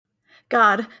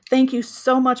God, thank you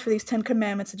so much for these 10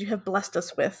 commandments that you have blessed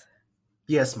us with.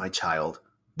 Yes, my child.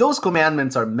 Those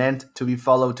commandments are meant to be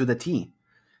followed to the T.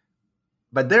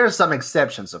 But there are some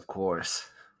exceptions, of course.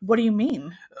 What do you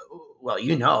mean? Well,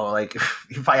 like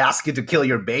if I ask you to kill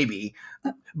your baby,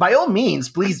 by all means,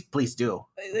 please do.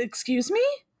 Excuse me?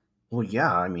 Well,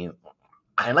 yeah, I mean,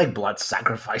 I like blood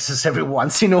sacrifices every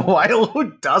once in a while.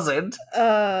 Who doesn't?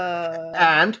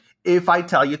 And if I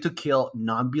tell you to kill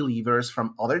non-believers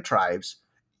from other tribes,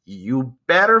 you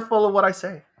better follow what I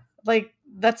say. Like,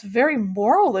 that's very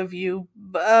moral of you.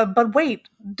 But wait,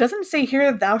 doesn't it say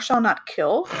here, thou shalt not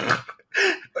kill?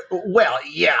 Well,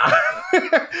 yeah.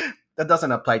 That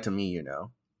doesn't apply to me,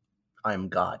 I'm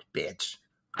God, bitch.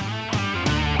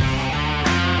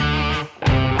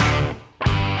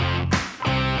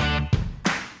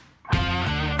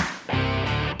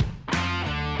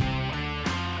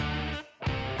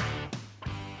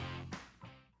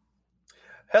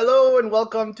 Hello and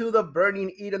welcome to the Burning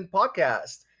Eden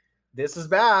podcast. This is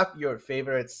Bath, your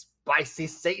favorite spicy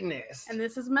Satanist. And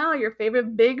this is Mel, your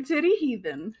favorite big titty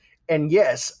heathen. And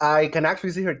yes, I can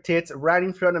actually see her tits right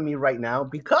in front of me right now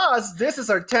because this is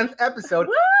our 10th episode.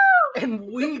 Woo! And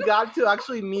we got to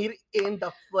actually meet in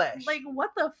the flesh. Like, what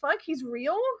the fuck? He's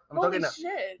real? Holy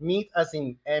shit. Meet as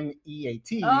in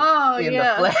M-E-A-T. Oh, in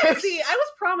yeah. the flesh. See, I was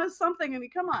promised something, and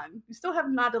come on. You still have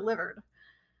not delivered.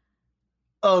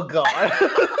 Oh, God.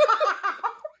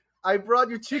 I brought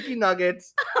you chicken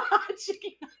nuggets.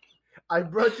 Chicken nuggets. I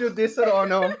brought you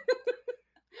Disaronno.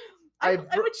 I'm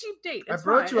a cheap date. I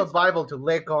brought you a Bible to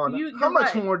lick on. How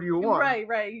much more do you want?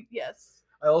 Right, yes.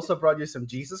 I also brought you some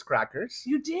Jesus crackers.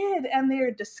 You did, and they're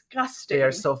disgusting. They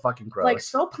are so fucking gross. Like,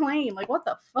 so plain. Like, what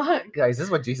the fuck? Guys, this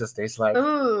is what Jesus tastes like.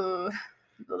 Ooh.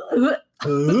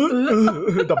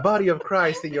 The body of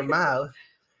Christ in your mouth.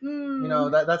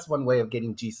 Mm. That's one way of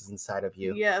getting Jesus inside of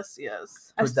you. Yes.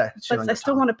 But I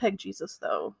still want to peg Jesus,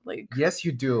 though. Like, yes,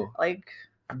 you do. Like,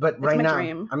 but right now,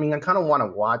 dream. I mean, I kind of want to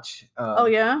watch. Oh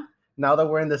yeah. Now that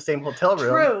we're in the same hotel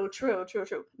room. True.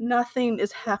 Nothing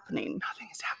is happening. Nothing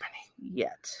is happening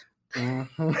yet.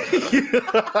 Mm-hmm.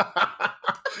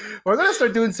 We're gonna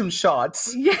start doing some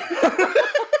shots. Yeah.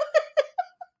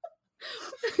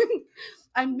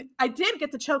 I did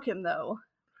get to choke him though,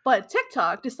 but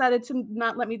TikTok decided to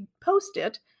not let me post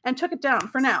it and took it down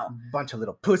for now. Bunch of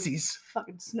little pussies.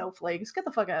 Fucking snowflakes. Get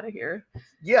the fuck out of here.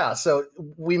 Yeah, so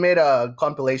we made a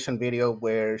compilation video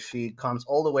where she comes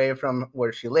all the way from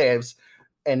where she lives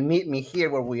and meet me here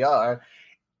where we are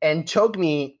and choke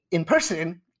me in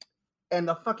person. And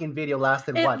the fucking video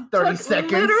lasted, 30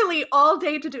 seconds? Literally all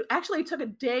day to do. Actually, it took a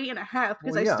day and a half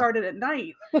because I started at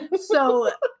night.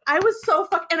 So I was so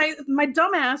and my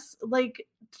dumbass, did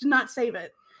not save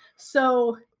it.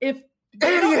 So if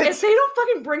they don't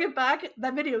fucking bring it back,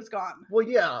 that video's gone. Well,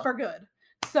 yeah. For good.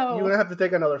 So you're going to have to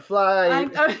take another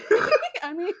flight.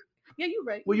 I mean, yeah, you're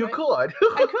right. Well, you could.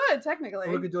 I could, technically.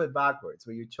 We could do it backwards,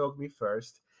 where you choke me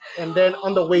first. And then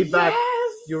on the way back,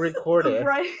 you record it.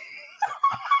 Right.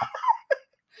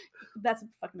 That's a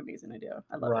fucking amazing idea.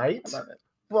 I love it. I love it.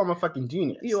 Well, I'm a fucking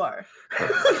genius. You are.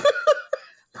 Lies.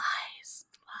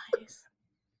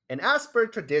 And as per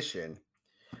tradition,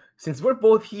 since we're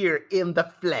both here in the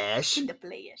flesh,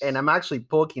 and I'm actually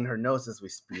poking her nose as we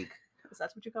speak. Is that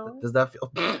what you call it? Does that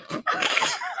feel...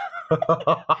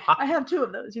 I have 2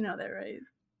 of those. You know that, right?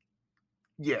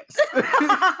 Yes.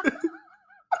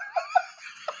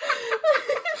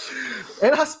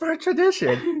 And as per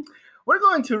tradition, we're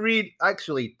going to read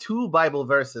actually 2 Bible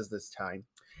verses this time.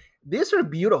 These are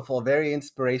beautiful, very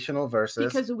inspirational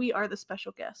verses. Because we are the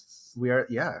special guests. We're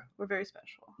very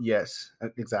special. Yes,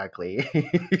 exactly.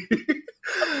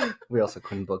 We also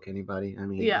couldn't book anybody. I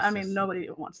mean, nobody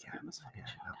wants to be on this fucking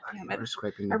show. Damn it. We're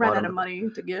scraping the I ran out of money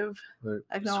to give. We're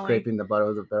scraping the bottom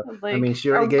of the barrel.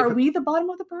 She already gave... Are we the bottom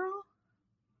of the barrel?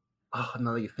 Oh,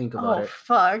 now that you think about it. Oh,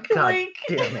 fuck. God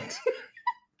damn it.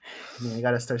 I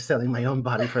gotta start selling my own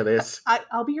body for this.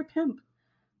 I'll be your pimp.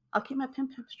 I'll keep my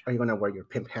pimp straight. Are you gonna wear your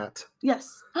pimp hat?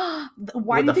 Yes.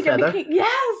 Why do you think I became?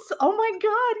 Yes. Oh my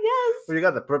god. Yes. Well, you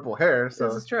got the purple hair, so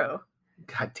this is true.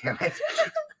 God damn it.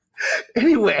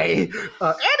 Anyway,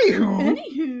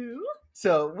 anywho.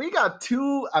 So we got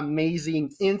 2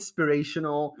 amazing,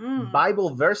 inspirational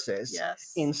Bible verses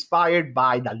inspired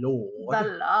by the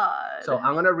Lord. So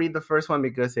I'm going to read the first one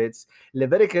because it's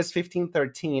Leviticus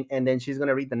 15:13, and then she's going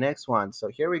to read the next one. So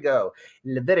here we go.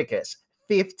 Leviticus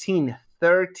 15:13.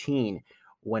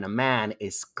 When a man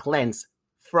is cleansed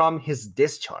from his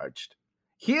discharge,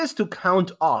 he is to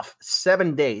count off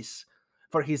 7 days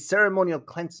for his ceremonial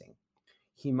cleansing.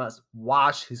 He must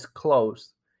wash his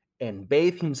clothes and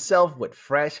bathe himself with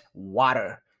fresh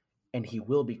water, and he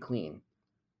will be clean.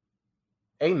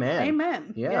 Amen.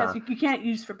 Amen. Yeah. Yes, you can't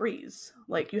use Febreze.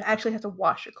 Like, you actually have to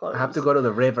wash your clothes. I have to go to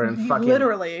the river and fucking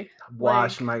literally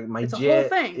wash like, my it's jizz. A whole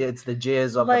thing. It's the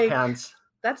jizz of the pants.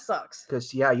 That sucks.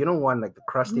 Because you don't want like the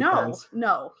crusty pants.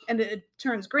 No, and it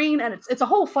turns green, and it's a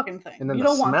whole fucking thing. And then you the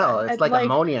don't smell, want that. it's like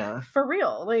ammonia. For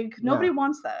real, like nobody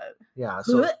wants that. Yeah,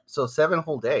 so 7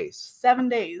 whole days. 7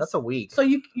 days. That's a week. So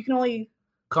you can only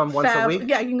come once a week.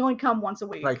 Yeah, you can only come once a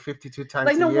week. Like 52 times.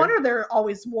 Like no wonder they're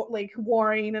always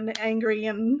warring and angry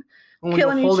and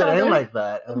killing each other. Hold it in like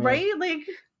that, I mean, right? Like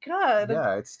God.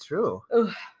 Yeah, it's true.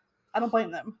 Ugh, I don't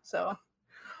blame them. So.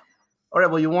 All right.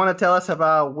 Well, you want to tell us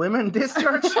about women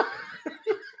discharge?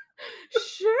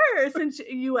 Sure, since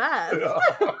you asked.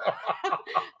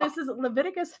 This is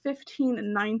Leviticus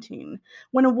 15:19.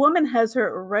 When a woman has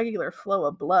her irregular flow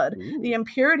of blood, the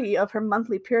impurity of her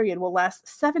monthly period will last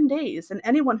 7 days, and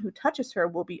anyone who touches her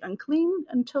will be unclean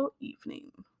until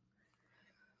evening.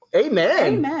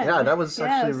 Amen. Yeah, that was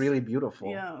actually really beautiful.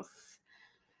 Yes.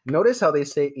 Notice how they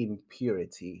say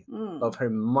impurity of her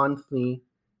monthly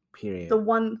period.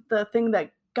 The thing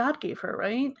that God gave her,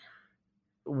 right?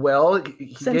 Well,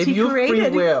 he gave you free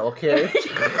will, okay?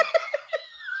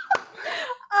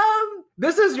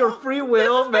 This is your free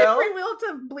will, Mel. Free will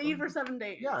to bleed for 7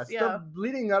 days. Yeah, stop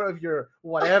bleeding out of your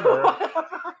whatever.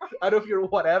 Out of your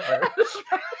whatever.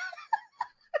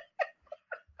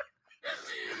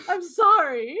 I'm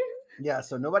sorry. Yeah,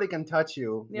 so nobody can touch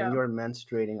you when you're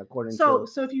menstruating, according to.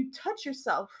 So if you touch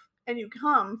yourself and you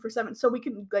come for 7, so we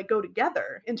can like go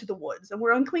together into the woods and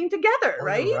we're unclean together,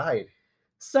 right? Right.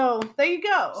 So there you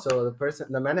go. So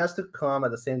the man has to come at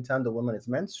the same time the woman is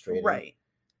menstruating. Right.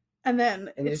 And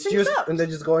then and it's just up. And they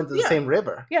just go into the same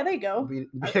river. Yeah, there you go. Be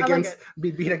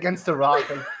beat against the rock.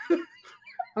 And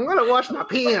I'm gonna wash my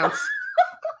pants.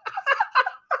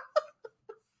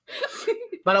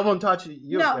 But I won't touch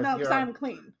you. No, because I'm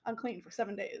clean. I'm clean for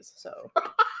 7 days. So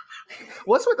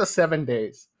what's with the 7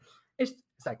 days? It's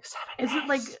like 7 days. Is it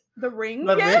like the ring?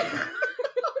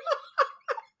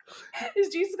 Is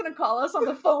Jesus gonna call us on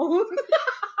the phone?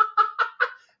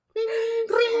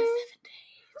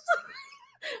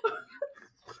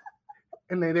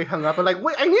 And then they hung up and like,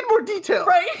 wait, I need more detail.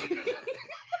 Right.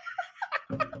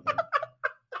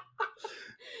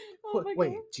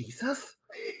 Wait, Jesus?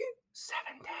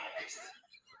 7 days.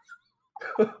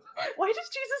 Why does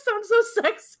Jesus sound so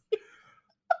sexy?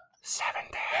 7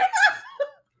 days.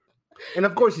 And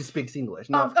of course he speaks English.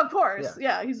 No, of course.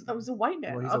 Yeah, I was a white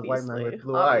man. Well, he's obviously. A white man with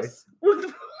blue eyes.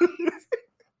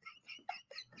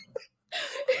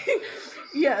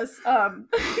 Yes. God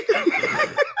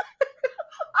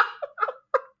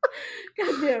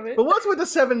damn it. But what's with the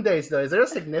 7 days though? Is there a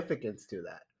significance to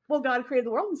that? Well, God created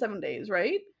the world in 7 days,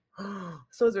 right?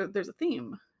 So there's a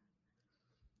theme.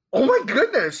 Oh my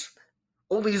goodness.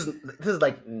 All this is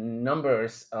like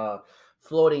numbers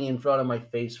floating in front of my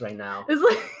face right now.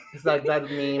 It's like that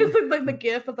meme. It's like the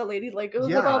gif of the lady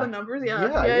with all the numbers. Yeah.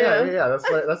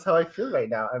 That's how I feel right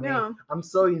now. I mean, I'm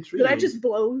so intrigued. Did I just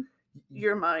blow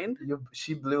your mind?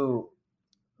 She blew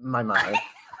my mind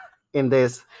in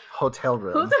this hotel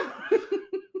room.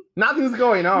 Nothing's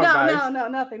going on, guys. No,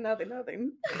 nothing.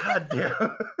 God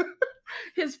damn.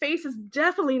 His face is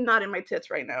definitely not in my tits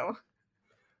right now.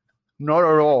 Not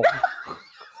at all.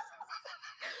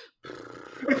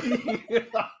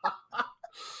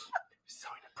 So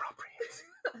inappropriate.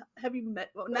 Have you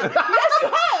met? Well, now, yes, you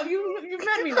have. You've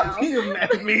met me now. You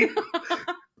met me.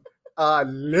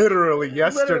 Literally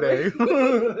yesterday.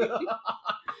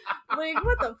 Like,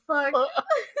 what the fuck?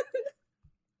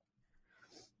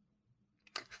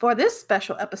 For this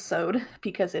special episode,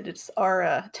 because it is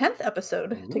our 10th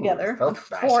episode together, so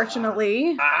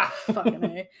unfortunately, fucking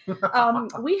A,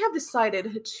 we have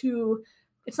decided to.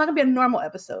 It's not going to be a normal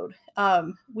episode.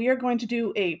 We are going to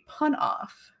do a pun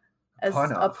off. A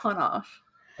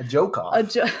joke off.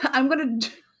 I'm gonna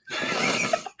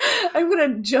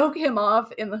joke him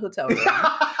off in the hotel room.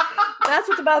 That's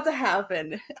what's about to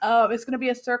happen. It's gonna be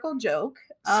a circle joke.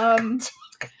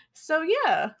 So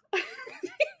yeah.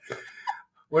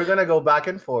 We're gonna go back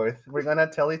and forth. We're gonna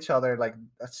tell each other like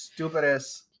the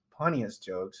stupidest, funniest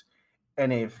jokes,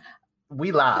 and if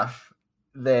we laugh,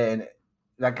 then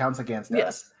that counts against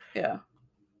us. Yeah.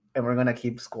 And we're gonna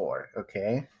keep score,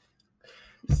 okay?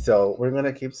 So we're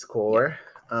gonna keep score.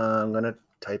 I'm gonna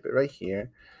type it right here.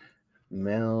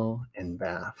 Mel and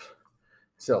Bath.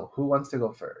 So who wants to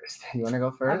go first? You want to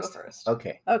go first? I'll go first.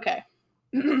 Okay.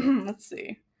 Let's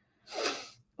see.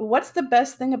 What's the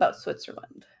best thing about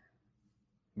Switzerland?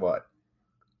 What?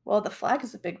 Well, the flag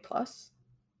is a big plus.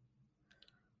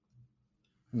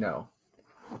 No,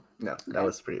 that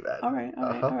was pretty bad. All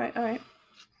right.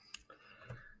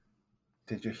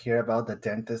 Did you hear about the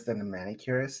dentist and the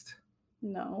manicurist?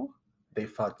 No. They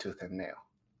fought tooth and nail.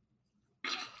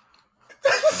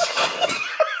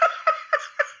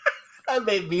 That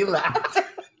made me laugh.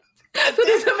 So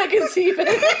does it make us even?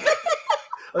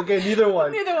 Okay, neither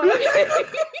one. Neither one.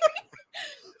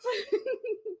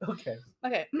 Okay.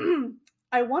 Okay.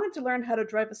 I wanted to learn how to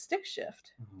drive a stick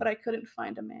shift, but I couldn't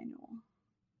find a manual.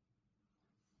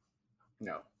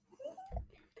 No.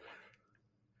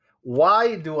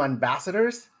 Why do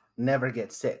ambassadors never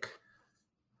get sick?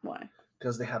 Why?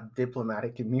 Because they have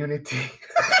diplomatic immunity.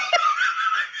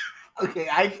 Okay,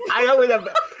 I know that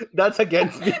that's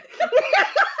against me. I'm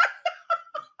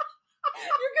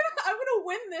gonna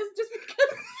win this just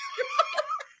because.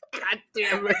 God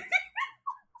damn it!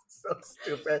 So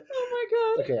stupid. Oh my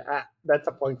god. Okay, that's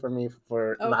a point for me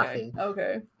for laughing.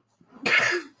 Okay.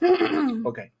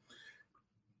 Okay.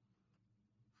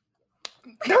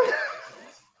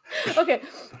 Okay.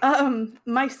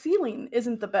 My ceiling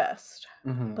isn't the best,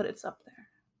 but it's up there.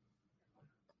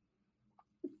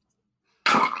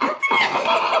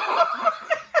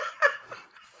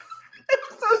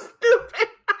 It's so stupid.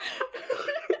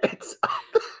 It's up.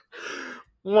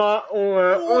 Wah,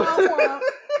 wah, wah.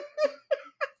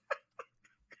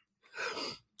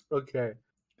 Okay.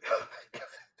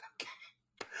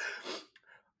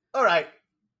 All right.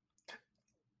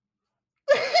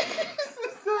 This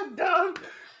is so dumb.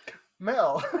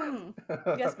 Mel.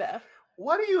 Yes, Beth.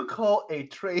 What do you call a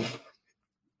train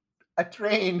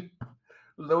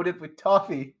loaded with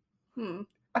toffee?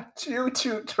 A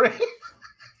choo-choo train.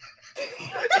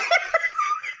 God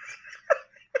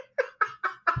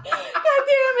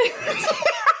damn it.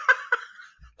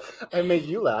 I made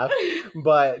you laugh,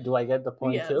 but do I get the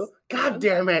point too? God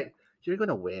damn it. You're going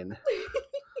to win.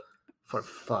 For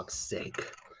fuck's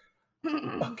sake.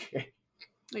 Okay.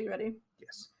 Are you ready?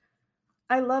 Yes.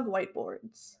 I love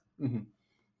whiteboards.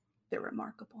 They're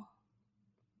remarkable.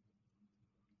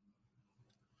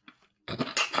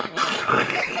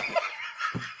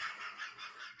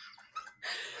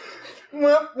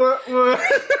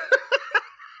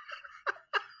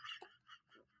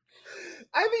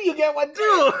 I think you get one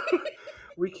too.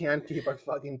 We can't keep our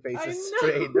fucking faces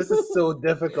straight. This is so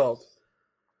difficult.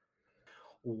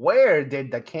 Where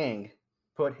did the king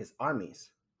put his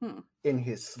armies? In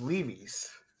his sleeveys.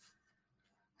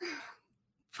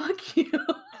 Fuck you.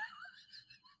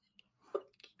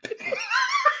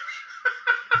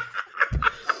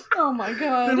 Oh my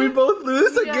god. Did we both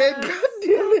lose again? God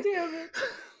damn it.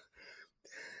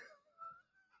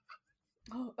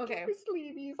 Oh, okay.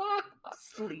 Sleeveys.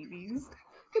 Sleeveys.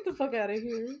 Get the fuck out of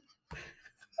here.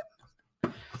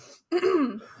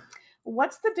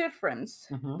 What's the difference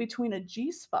between a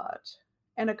G-spot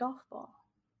and a golf ball?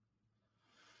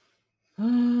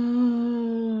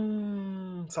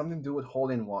 Something to do with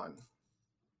hole-in-one.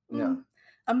 No.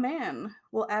 A man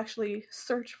will actually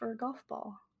search for a golf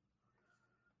ball.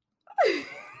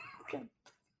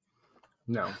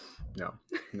 No. God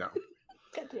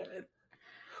damn it.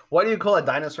 What do you call a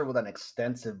dinosaur with an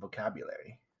extensive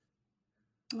vocabulary?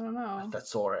 I don't know. A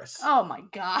thesaurus. Oh my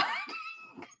god.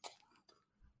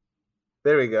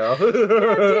 There we go. God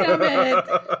damn it.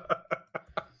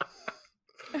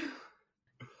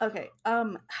 Okay.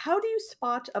 How do you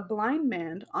spot a blind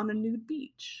man on a nude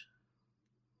beach?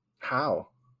 How?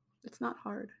 It's not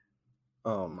hard.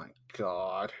 Oh my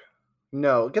god.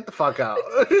 No, get the fuck out.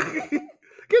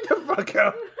 Get the fuck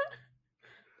out.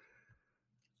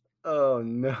 Oh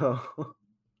no.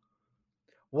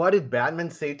 What did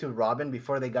Batman say to Robin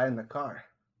before they got in the car?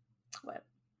 What?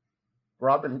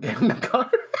 Robin, get in the car.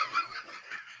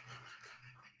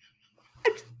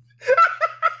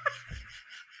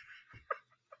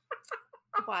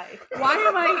 Why? Why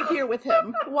am I here with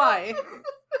him? Why?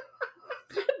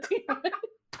 Damn it.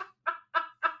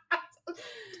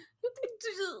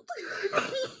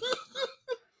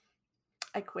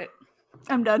 I quit.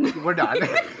 I'm done. We're done.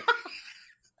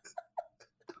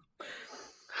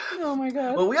 Oh my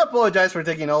god. Well, we apologize for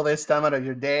taking all this time out of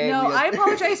your day. No, I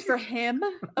apologize for him.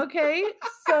 Okay?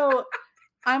 So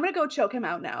I'm going to go choke him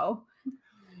out now.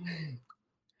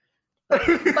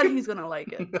 But he's going to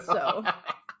like it. So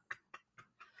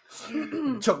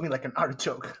choke me like an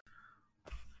artichoke.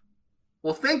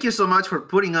 Well, thank you so much for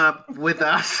putting up with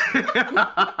us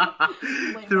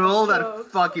through all that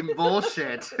fucking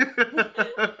bullshit.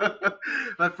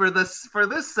 But for this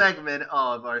segment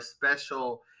of our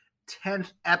special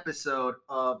 10th episode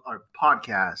of our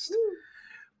podcast,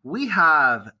 we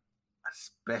have a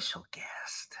special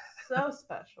guest. So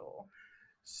special.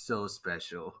 So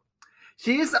special.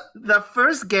 She's the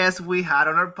first guest we had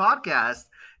on our podcast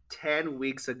 10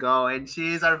 weeks ago, and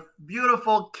she's our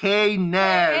beautiful Kay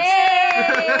Ness. Hey!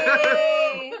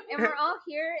 Yay! And we're all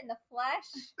here in the flesh.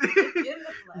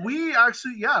 We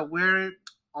actually, we're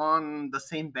on the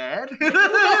same bed.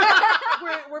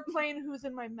 we're playing Who's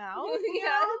in My Mouth.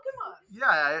 Yeah, come on.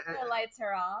 Yeah, the lights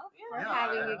are off. We're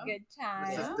having a good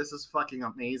time. This is fucking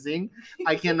amazing.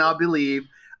 I cannot believe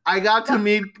we got to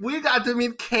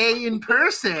meet Kay in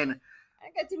person.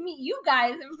 I got to meet you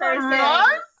guys in person.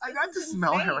 Right? I got to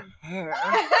smell her hair.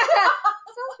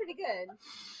 Smells pretty good.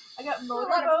 I got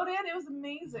motorboated. It was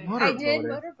amazing. I did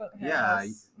motorboat her. Yeah,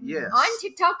 yes. On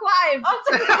TikTok Live. And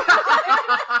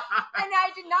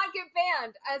I did not get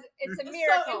banned. As it's a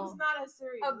miracle. So it's not as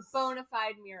serious. A bona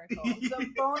fide miracle. It's a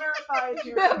bona fide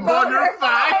miracle. Bona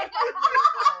fide.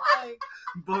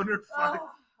 Bona fide.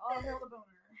 Oh, hail the boner.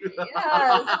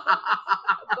 Yes.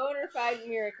 A bona fide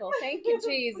miracle. Thank you,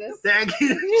 Jesus. Thank you,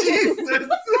 Jesus.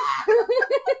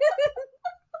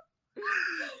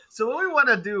 So what we want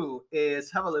to do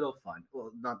is have a little fun.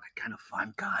 Well, not that kind of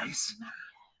fun, guys.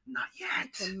 Not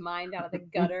yet. Get your mind out of the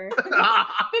gutter.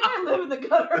 I live in the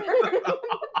gutter.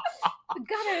 The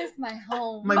gutter is my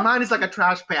home. My mind is like a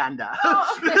trash panda.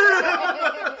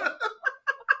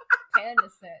 Panda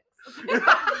sex.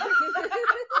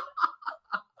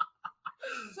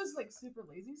 Just like super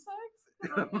lazy sex?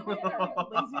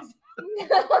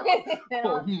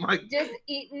 Oh my! Just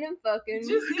eating and fucking.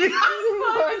 Just eating and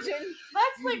fucking.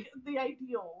 That's like the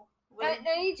ideal.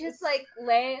 Then you just like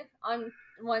lay on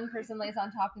one person lays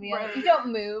on top of the other. Right. You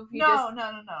don't move. No.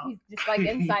 He's just like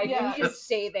inside you. You just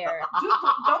stay there.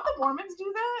 Don't the Mormons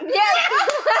do that? Yes.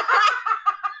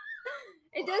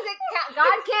 It doesn't count.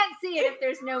 God can't see it if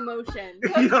there's no motion.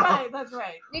 That's right. That's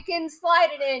right. You can slide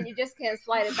it in. You just can't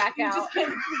slide it back out. Just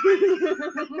can't.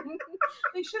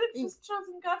 They should have just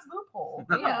chosen God's loophole.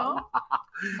 You know,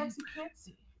 sex you can't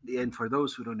see. And for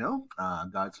those who don't know,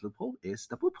 God's loophole is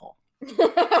the poop hole.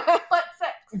 Butt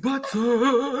sex. Butt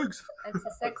sex. That's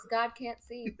the sex God can't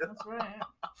see. That's right.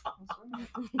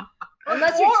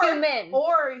 Unless you're two men.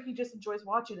 Or he just enjoys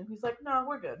watching and he's like, no,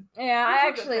 we're good. Yeah, I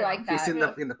actually like that. He's in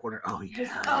the corner. Oh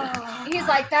yeah. He's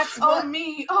like, that's what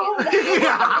me. Oh.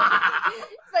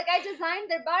 It's like, I designed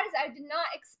their bodies. I did not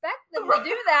expect them to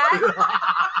do that.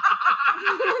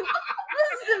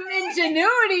 There's some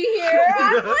ingenuity here.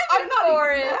 I'm not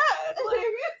for it.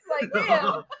 It's like,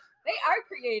 damn, they are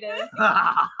creative.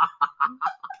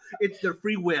 It's their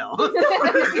free will.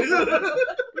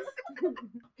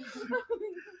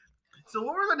 So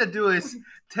what we're going to do is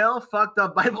tell fucked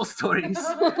up Bible stories.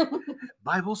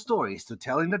 Bible stories to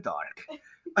tell in the dark.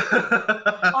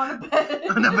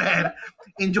 On a bed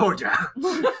in Georgia.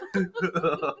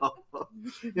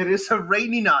 It is a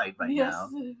rainy night now. Yes,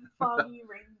 foggy,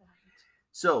 rainy night.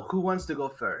 So who wants to go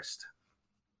first?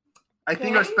 I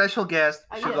think our special guest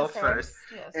should go first.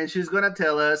 Yes. And she's going to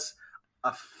tell us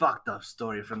a fucked up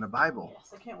story from the Bible.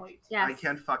 Yes, I can't wait. Yes. I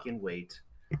can't fucking wait.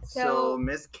 So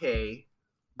Miss Kay,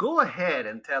 go ahead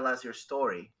and tell us your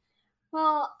story.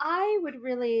 Well, I would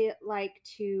really like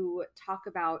to talk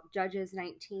about Judges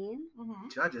 19. Mm-hmm.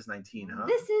 Judges 19, huh?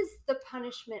 This is the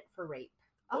punishment for rape.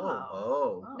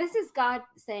 Oh. This is God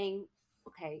saying,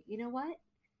 okay, you know what?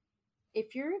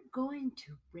 If you're going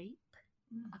to rape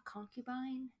a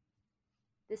concubine,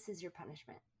 this is your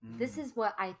punishment. This is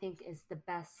what I think is the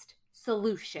best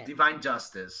solution. Divine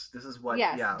justice. This is what.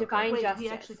 Yes, divine justice. He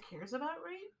actually cares about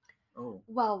rape? Oh.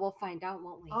 Well, we'll find out,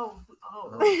 won't we? Oh.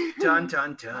 Dun,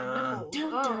 dun, dun.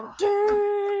 Dun, dun,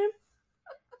 dun.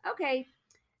 Okay.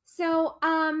 So,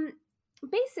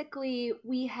 basically,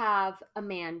 we have a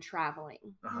man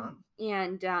traveling. Uh-huh.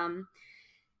 And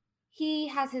he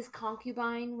has his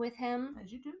concubine with him.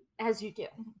 As you do.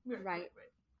 Right.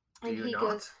 And he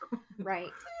goes,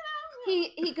 right.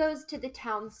 He goes to the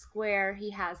town square. He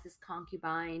has this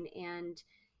concubine, and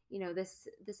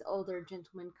this older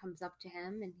gentleman comes up to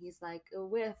him, and he's like,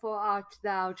 "Wherefore art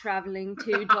thou traveling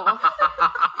to, doth?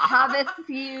 Haveth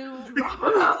you?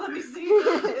 Let me see.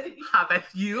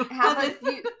 Haveth you?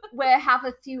 Where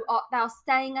haveth you? Art thou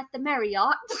staying at the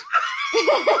Marriott?"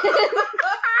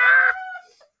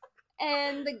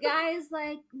 And the guy's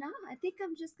like, "No, I think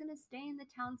I'm just gonna stay in the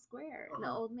town square." And the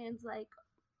old man's like,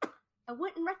 "I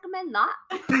wouldn't recommend that."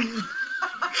 The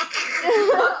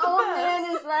old man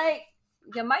is like,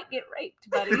 "You might get raped,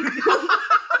 buddy."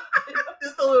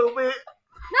 Just a little bit.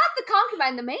 Not the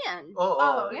concubine, the man.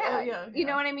 Yeah. You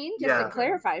know what I mean? Just to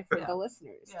clarify for the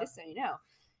listeners, just so you know.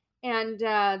 And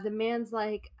the man's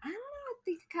like, "I don't know, I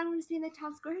think I kind of want to stay in the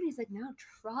town square." And he's like, "No,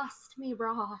 trust me,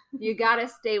 bro. You gotta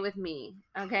stay with me,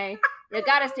 okay? You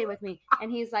gotta stay with me."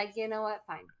 And he's like, "You know what?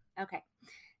 Fine. Okay."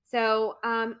 So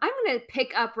I'm going to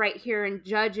pick up right here in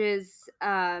Judges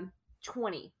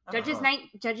 20. Judges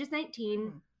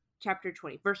 19, chapter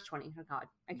 20, verse 20. Oh, God.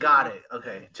 Got it.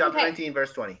 Okay. Chapter 19,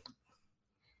 verse 20.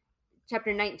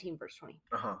 Chapter 19, verse 20.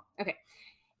 Uh-huh. Okay.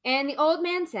 And the old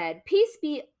man said, "Peace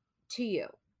be to you.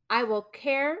 I will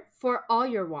care for all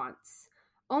your wants.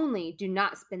 Only do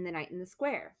not spend the night in the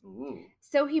square." Ooh.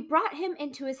 So he brought him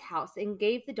into his house and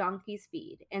gave the donkeys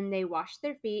feed, and they washed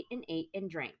their feet and ate and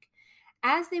drank.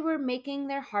 As they were making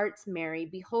their hearts merry,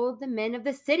 behold, the men of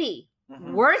the city,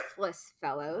 worthless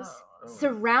fellows,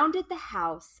 surrounded the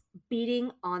house,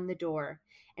 beating on the door.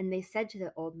 And they said to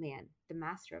the old man, the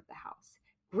master of the house,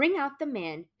 "Bring out the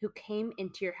man who came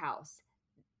into your house,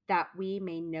 that we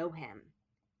may know him."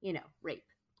 You know, rape.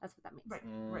 That's what that means.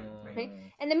 Right.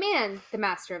 Okay? And the man, the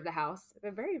master of the house,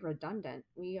 very redundant.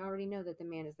 We already know that the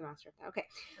man is the master of the house. Okay.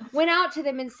 Went out to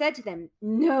them and said to them,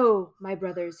 "No, my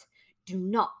brothers, do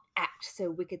not act so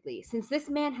wickedly. Since this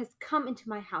man has come into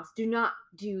my house, do not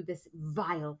do this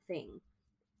vile thing.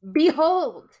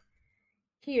 Behold,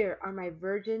 here are my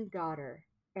virgin daughter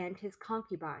and his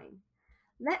concubine.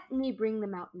 Let me bring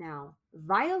them out now,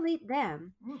 violate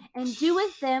them, and do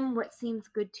with them what seems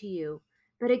good to you.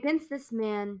 But against this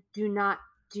man, do not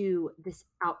do this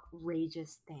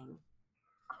outrageous thing."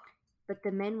 But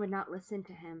the men would not listen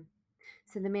to him.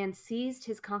 So the man seized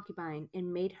his concubine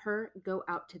and made her go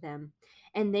out to them.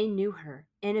 And they knew her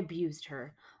and abused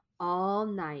her all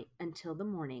night until the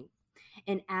morning.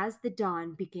 And as the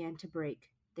dawn began to break,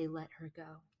 they let her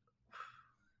go.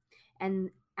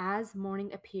 And as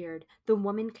morning appeared, the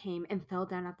woman came and fell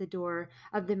down at the door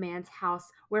of the man's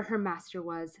house where her master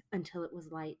was until it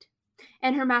was light.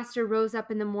 And her master rose up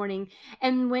in the morning,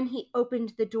 and when he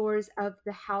opened the doors of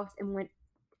the house and went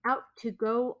out to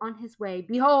go on his way,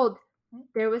 behold,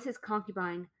 there was his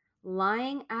concubine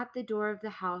lying at the door of the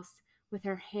house with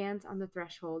her hands on the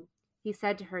threshold. He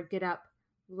said to her, "Get up,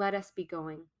 let us be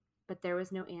going." But there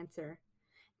was no answer.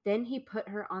 Then he put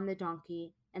her on the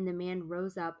donkey, and the man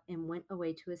rose up and went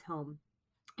away to his home.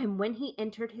 And when he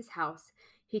entered his house,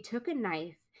 he took a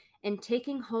knife, and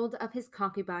taking hold of his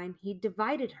concubine, he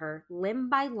divided her limb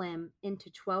by limb into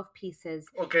 12 pieces.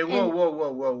 Okay, whoa.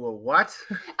 What?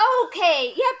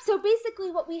 Okay, yep. So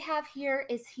basically what we have here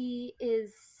is he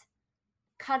is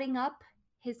cutting up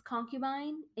his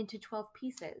concubine into 12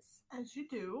 pieces. As you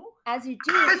do. As you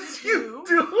do.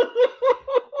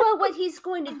 Well, what he's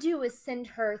going to do is send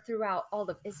her throughout all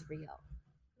of Israel.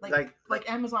 Like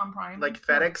Amazon Prime, like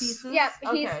FedEx. Pieces? Yeah,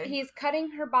 he's cutting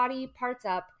her body parts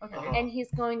up, and he's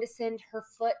going to send her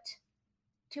foot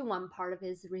to one part of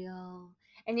Israel,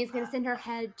 and he's going to send her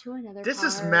head to another. This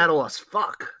is metal as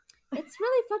fuck. It's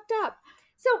really fucked up.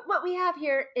 So what we have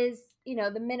here is,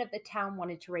 the men of the town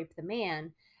wanted to rape the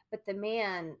man, but the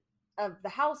man of the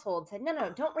household said, "No,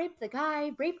 don't rape the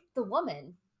guy, rape the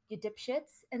woman, you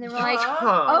dipshits." And they were like,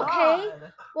 "Okay,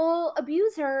 well,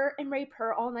 abuse her and rape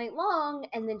her all night long,"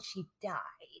 and then she died.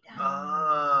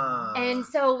 And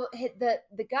so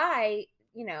the guy,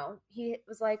 he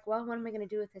was like, "Well, what am I going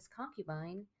to do with this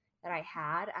concubine that I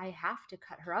had? I have to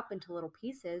cut her up into little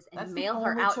pieces and mail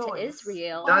her out to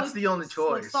Israel." That's the only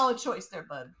choice. Like, solid choice there,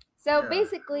 bud. So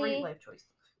basically, great life choice.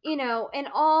 And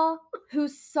all who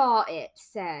saw it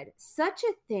said, "Such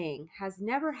a thing has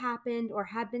never happened or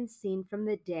had been seen from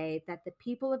the day that the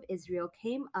people of Israel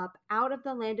came up out of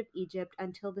the land of Egypt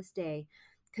until this day.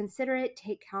 Consider it,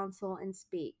 take counsel, and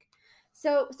speak."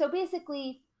 So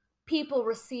basically, people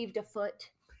received a foot,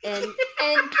 and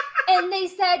they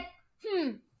said,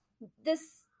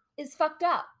 "This is fucked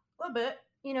up." A little bit.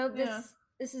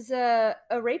 This is a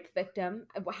rape victim.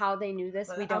 How they knew this,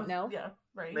 we don't know. Yeah.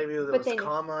 Right. Maybe there was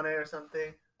cum on it or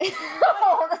something.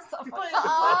 Oh, that's so funny. But they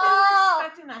were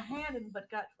expecting a hand, but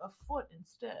got a foot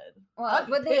instead. Well,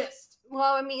 pissed.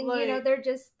 They're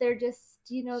just,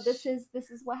 this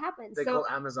is what happens. They call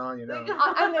Amazon, we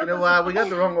got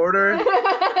the wrong order.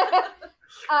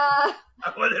 I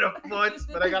wanted a foot,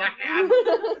 but I got a hand.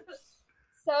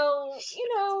 So,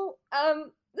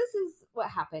 this is what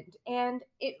happened, and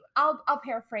I'll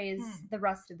paraphrase the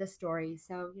rest of the story.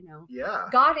 So, yeah,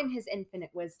 God in his infinite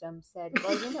wisdom said,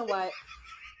 "Well, you know what?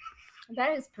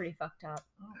 That is pretty fucked up.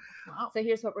 Oh, wow. So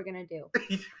here's what we're gonna do.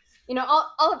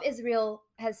 All of Israel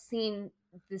has seen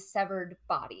the severed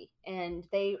body, and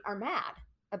they are mad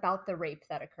about the rape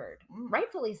that occurred.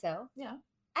 Rightfully so. Yeah.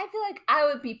 I feel like I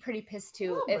would be pretty pissed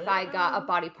too if I got a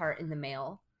body part in the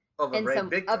mail of a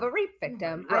rape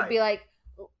victim. I'd be like,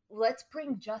 let's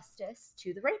bring justice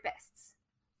to the rapists,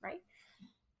 right?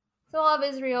 So all of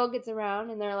Israel gets around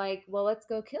and they're like, well, let's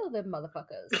go kill them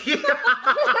motherfuckers.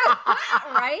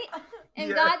 Right?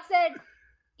 And God said,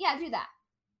 yeah, do that.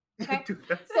 Okay.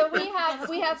 So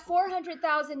we have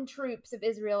 400,000 troops of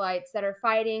Israelites that are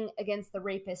fighting against the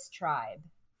rapist tribe,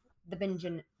 the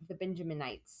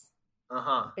Benjaminites.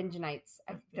 Benjamites.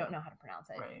 I don't know how to pronounce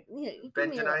it. Right.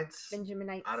 Benjamites?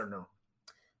 Benjaminites. I don't know.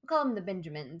 We'll call them the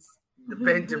Benjamins. The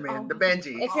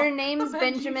Benji. If your name's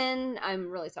Benjamin, I'm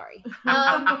really sorry.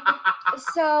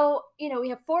 So, we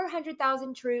have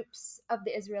 400,000 troops of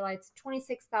the Israelites,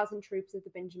 26,000 troops of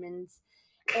the Benjamins.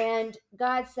 And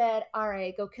God said, all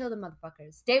right, go kill the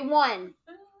motherfuckers. Day one,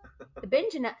 the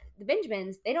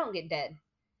Benjamins, they don't get dead.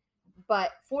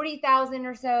 But 40,000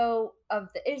 or so of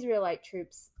the Israelite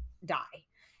troops die.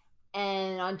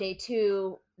 And on day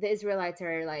two, the Israelites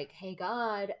are like, hey,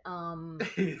 God,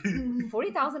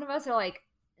 40,000 of us are like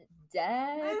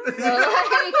dead. So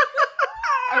like,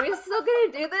 are we still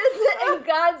going to do this? And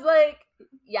God's like,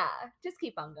 yeah, just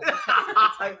keep on going.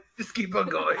 Just keep on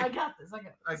going. I got this.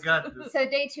 So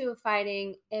day two of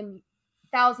fighting, and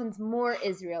thousands more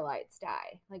Israelites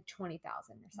die, like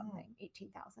 20,000 or something,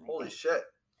 18,000. Holy shit.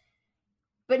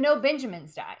 But no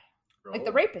Benjamins die, like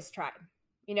the rapist tribe,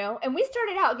 And we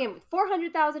started out again with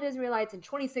 400,000 Israelites and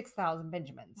 26,000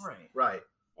 Benjamins. Right.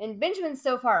 And Benjamins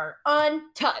so far are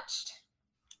untouched.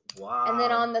 Wow. And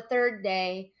then on the third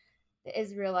day, the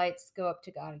Israelites go up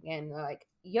to God again. They're like,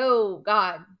 yo,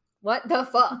 God, what the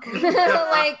fuck?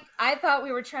 Like, I thought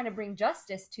we were trying to bring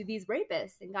justice to these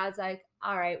rapists. And God's like,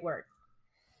 all right, word.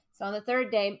 So on the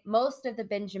third day, most of the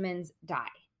Benjamins die.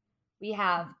 We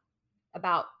have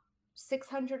about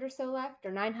 600 or so left,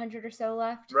 or 900 or so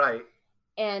left. Right.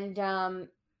 And, now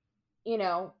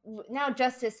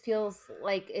justice feels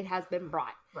like it has been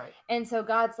brought. Right. And so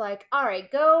God's like, all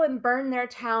right, go and burn their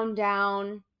town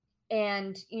down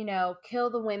and, kill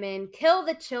the women, kill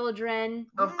the children.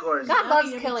 Of course. God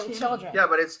loves killing children. Yeah,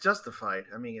 but it's justified.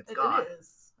 I mean, it's God. It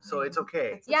is. So it's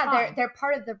okay. They're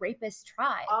part of the rapist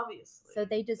tribe. Obviously. So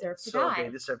they deserve to die. So they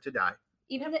deserve to die.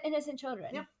 Even the innocent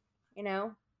children. Yep.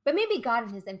 But maybe God in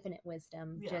his infinite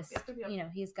wisdom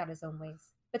he's got his own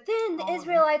ways. But then the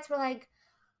Israelites were like,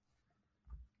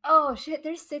 oh shit,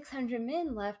 there's 600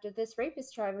 men left of this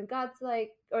rapist tribe. And God's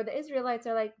like, or the Israelites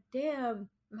are like, damn,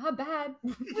 my bad.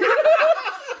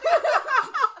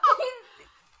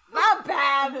 My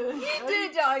bad. He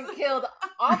did y'all and killed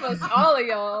almost all of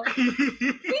y'all.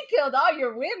 He killed all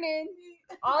your women,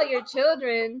 all your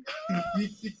children.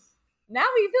 Now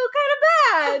we feel kind of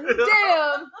bad.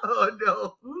 Damn. Oh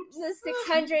no. The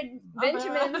 600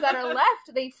 Benjamins that are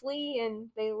left, they flee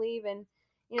and they leave. And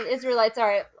the Israelites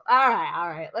are all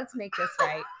right. Let's make this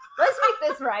right.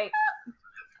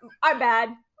 Our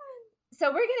bad. So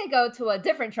we're going to go to a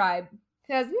different tribe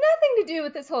who has nothing to do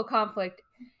with this whole conflict.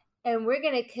 And we're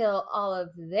going to kill all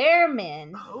of their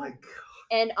men. Oh my God.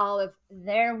 And all of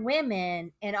their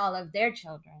women and all of their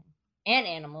children and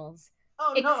animals.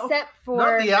 Oh, except for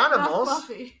not the animals. Not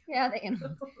Fluffy. Yeah, the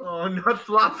animals. Oh, not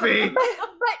Fluffy.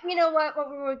 But you know what? What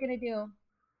we were gonna do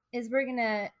is we're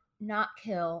gonna not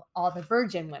kill all the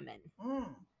virgin women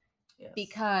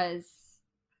because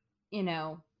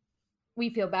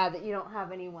we feel bad that you don't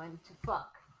have anyone to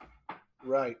fuck.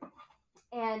 Right.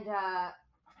 And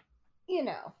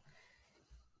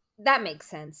that makes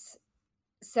sense.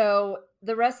 So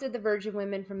the rest of the virgin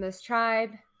women from this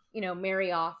tribe,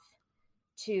 marry off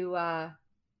to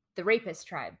the rapist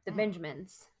tribe, the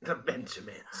Benjamins. The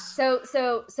Benjamins. So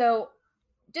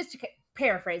just to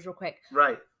paraphrase real quick.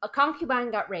 Right. A concubine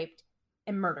got raped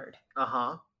and murdered.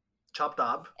 Chopped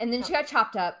up. And then she got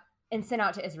chopped up and sent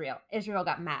out to Israel. Israel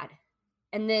got mad.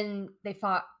 And then they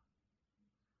fought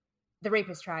the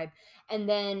rapist tribe. And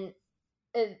then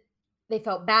they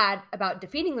felt bad about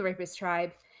defeating the rapist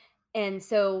tribe. And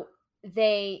so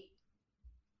they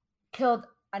killed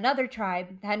another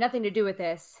tribe that had nothing to do with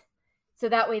this, so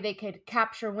that way they could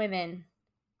capture women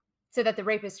so that the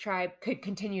rapist tribe could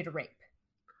continue to rape.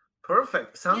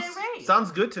 Perfect.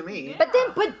 Sounds good to me. Yeah. But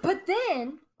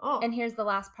then and here's the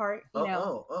last part,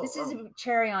 this is a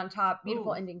cherry on top,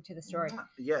 beautiful ending to the story.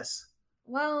 Yes.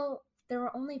 Well, there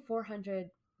were only 400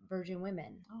 virgin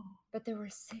women, but there were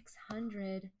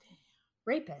 600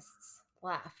 rapists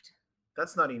left.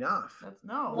 That's not enough.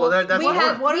 Well, that's we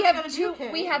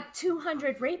have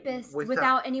 200 rapists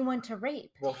without anyone to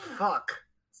rape. Well, fuck.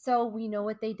 So we know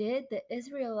what they did. The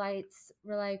Israelites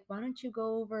were like, why don't you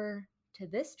go over to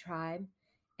this tribe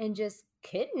and just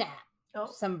kidnap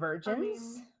some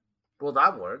virgins? Well,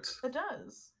 that works. It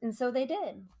does. And so they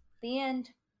did. The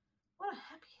end. What a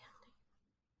happy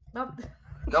ending.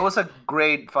 That was a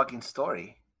great fucking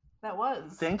story. That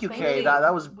was. Thank you, Kay.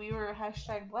 That was. We were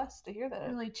 #blessed to hear that.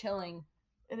 Really chilling.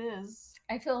 It is.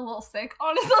 I feel a little sick,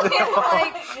 honestly.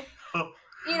 This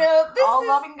all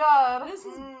loving God. This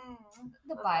is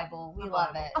the Bible. We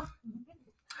love it.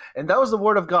 And that was the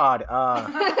word of God.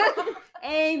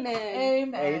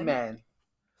 Amen. Amen.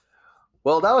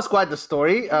 Well, that was quite the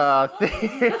story.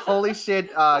 Holy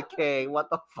shit, Kay, what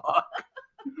the fuck?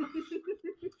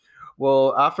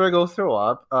 Well, after I go throw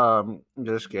up, I'm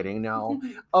just kidding now.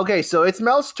 Okay, so it's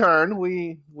Mel's turn.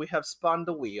 We have spun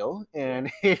the wheel, and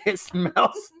it is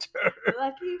Mel's turn.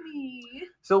 Lucky me.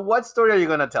 So what story are you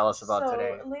going to tell us about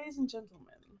today? Ladies and gentlemen,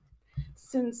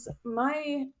 since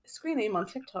my screen name on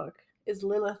TikTok is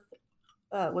Lilith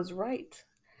was right,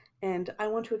 and I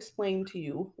want to explain to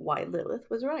you why Lilith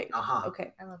was right.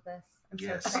 Okay. I love this. I'm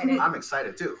so excited. I'm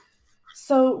excited too.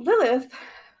 So Lilith,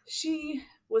 she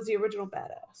was the original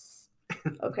badass.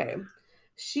 Okay.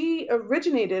 She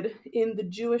originated in the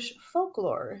Jewish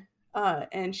folklore,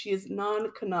 and she is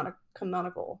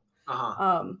non-canonical.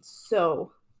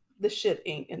 So the shit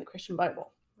ain't in the Christian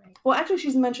Bible. Right. Well, actually,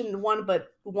 she's mentioned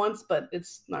once, but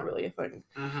it's not really a thing.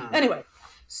 Anyway,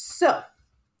 so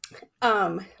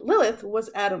Lilith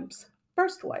was Adam's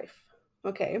first wife.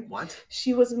 Okay. What?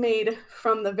 She was made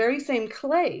from the very same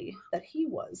clay that he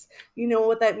was. You know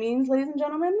what that means, ladies and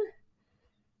gentlemen?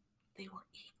 They were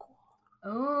equal.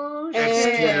 Oh,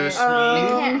 excuse me. We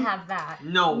can't have that.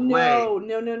 No way.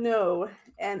 No.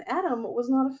 And Adam was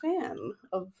not a fan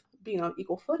of being on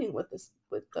equal footing with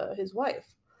his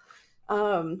wife.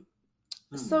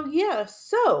 So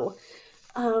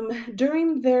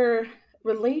during their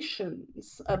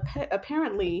relations,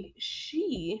 apparently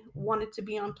she wanted to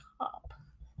be on top.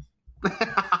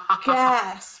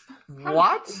 Gasp.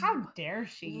 What? How dare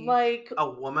she? Like a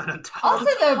woman on top. Also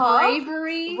the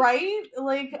bravery. Right?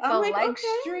 Like the I'm leg like, okay.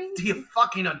 string. The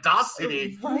fucking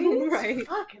audacity. Right?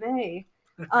 Fucking A.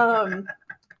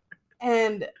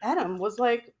 And Adam was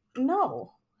like,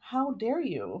 no, how dare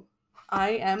you?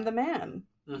 I am the man.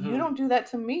 You don't do that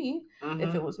to me.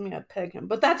 If it was me, I'd peg him.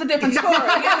 But that's a different story.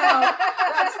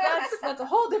 That's a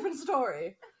whole different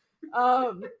story.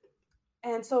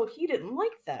 And so he didn't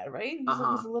like that, right? He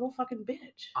was a little fucking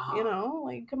bitch. You know,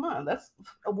 like, come on, that's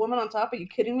a woman on top. Are you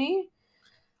kidding me?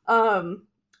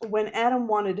 When Adam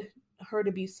wanted her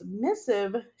to be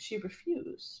submissive, she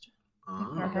refused.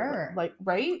 For her. Like,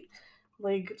 right?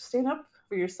 Like, stand up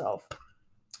for yourself.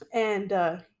 And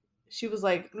she was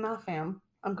like, nah, fam,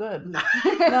 I'm good. Nah,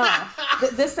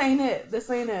 this ain't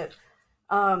it.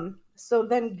 So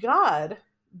then God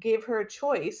gave her a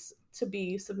choice to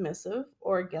be submissive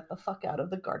or get the fuck out of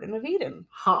the Garden of Eden.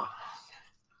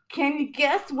 Can you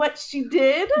guess what she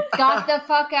did? Got the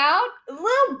fuck out? A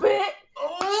little bit.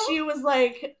 She was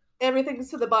like, everything's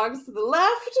to the box to the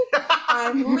left.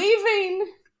 I'm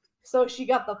leaving. So she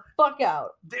got the fuck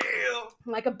out. Damn.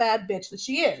 Like a bad bitch that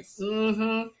she is.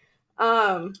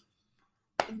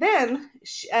 Then,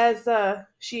 as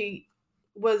she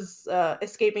was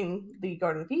escaping the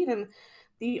Garden of Eden,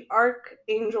 the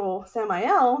Archangel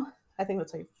Samael, I think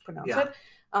that's how you pronounce it,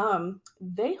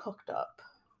 they hooked up.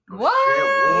 What?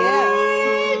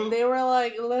 Yes. They were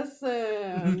like,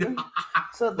 listen.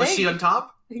 So was she on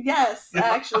top? Yes,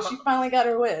 actually. She finally got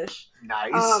her wish.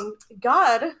 Nice.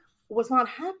 God was not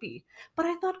happy, but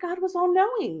I thought God was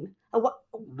all-knowing.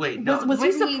 Wait, no. Was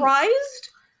he surprised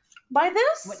by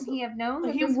this? Wouldn't he have known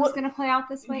that this was going to play out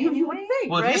this way anyway? You would think,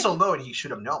 well, right? if he's all-knowing, he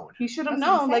should have known. He should have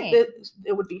known, like, it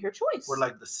would be her choice. We're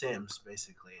like the Sims,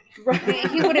 basically. Right.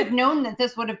 He would have known that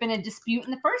this would have been a dispute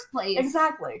in the first place.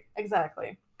 Exactly.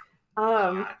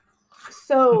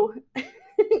 So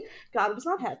God was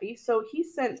not happy, so he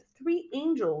sent 3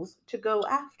 angels to go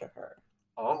after her.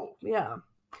 Oh. Yeah.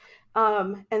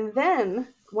 And then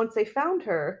once they found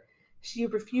her, she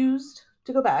refused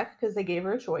to go back because they gave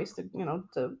her a choice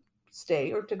to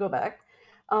stay or to go back.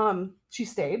 She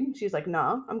stayed. She's like,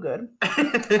 nah, I'm good.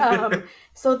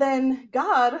 So then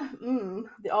God,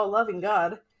 the all-loving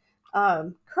God,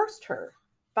 cursed her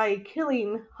by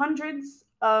killing hundreds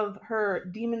of her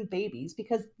demon babies,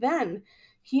 because then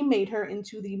he made her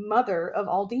into the mother of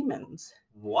all demons.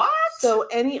 What? So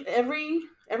every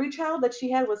child that she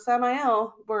had with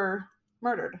Samael were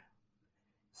murdered.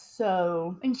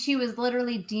 So, and she was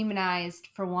literally demonized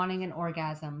for wanting an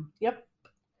orgasm. Yep.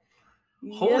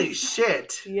 Holy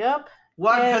shit. Yep.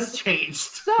 What has changed?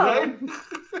 So, right?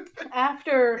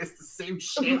 After it's the same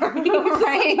shit.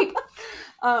 Right?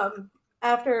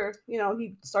 After,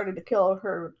 he started to kill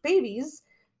her babies,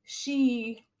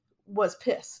 she was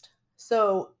pissed.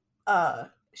 So,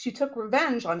 she took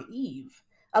revenge on Eve,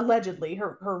 allegedly,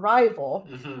 her rival,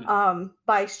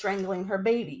 by strangling her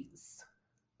babies.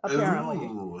 Apparently.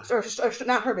 Or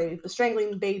not her babies, but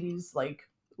strangling babies like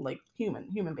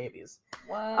human babies.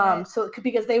 What? So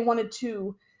because they wanted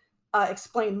to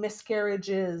explain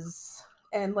miscarriages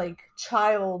and like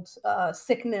child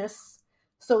sickness,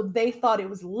 so they thought it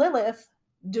was Lilith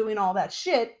doing all that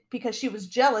shit because she was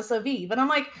jealous of Eve. And I'm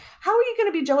like, how are you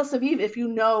going to be jealous of Eve if you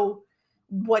know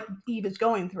what Eve is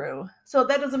going through. So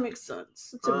that doesn't make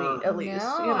sense to me, at least.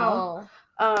 No.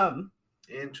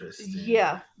 Interesting.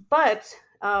 Yeah, but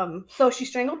so she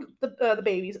strangled the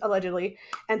babies allegedly,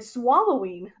 and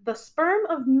swallowing the sperm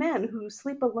of men who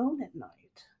sleep alone at night.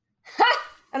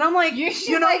 And I'm like,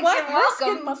 you know what? Her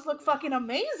skin must look fucking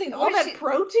amazing. All that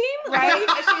protein, right?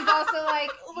 And she's also like,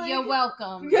 you're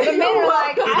welcome. The men are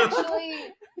like,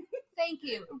 actually, thank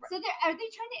you. So are they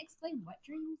trying to explain wet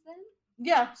dreams then?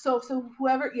 Yeah. So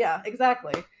whoever, yeah,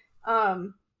 exactly.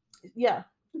 Yeah.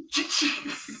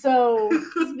 So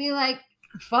just be like,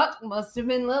 fuck, must have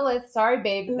been Lilith. Sorry,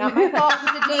 babe. Not my fault. It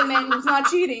was a demon. It's not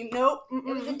cheating. Nope. It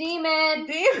was a demon.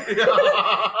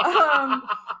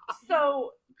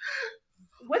 So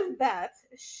with that,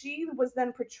 she was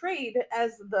then portrayed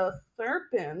as the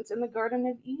serpent in the Garden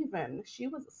of Eden. She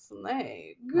was a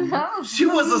snake. She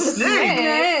was a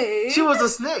snake. She was a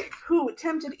snake who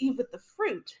tempted Eve with the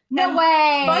fruit. No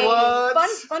way.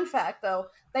 Fun fact though,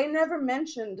 they never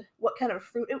mentioned what kind of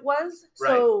fruit it was.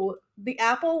 Right. So the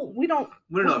apple, we don't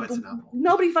know if it's an apple.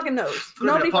 Nobody fucking knows.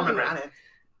 Nobody fucking knows.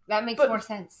 That makes more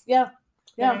sense. Yeah.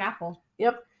 Than an apple.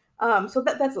 Yep. So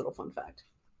that's a little fun fact.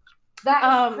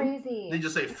 That is crazy. They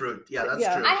just say fruit. Yeah, that's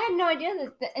true. I had no idea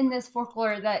that in this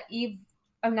folklore that Eve,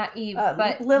 not Eve,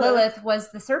 but Lilith was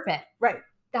the serpent. Right.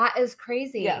 That is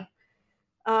crazy. Yeah.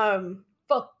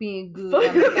 Fuck being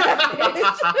good.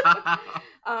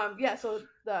 Yeah. So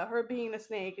her being a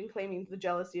snake and claiming the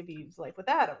jealousy of Eve's life with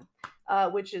Adam,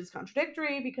 which is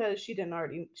contradictory because she didn't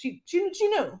already she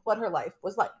knew what her life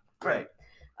was like. Right.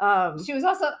 She was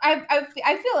also I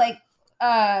feel like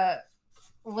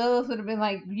Lilith would have been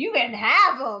like, you can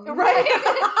have them, right?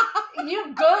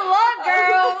 You good luck,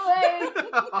 girl.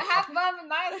 Like, have fun with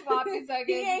my sloppy seconds.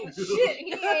 He ain't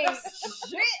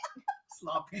shit.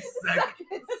 Sloppy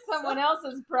seconds. Someone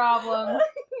else's problem.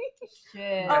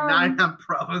 Shit. And I have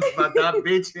problems, but that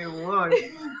bitch in one.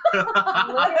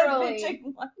 Literally.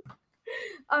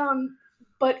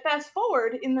 But fast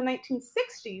forward in the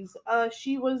 1960s,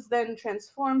 she was then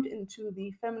transformed into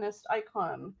the feminist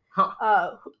icon,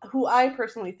 who I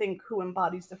personally think who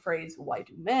embodies the phrase "Why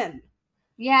do men?"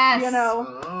 Yes,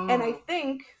 and I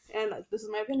think, and this is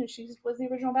my opinion, she was the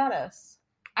original badass.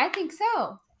 I think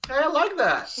so. I like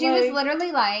that. She was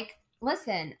literally like,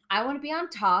 "Listen, I want to be on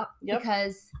top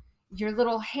because your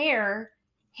little hair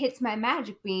hits my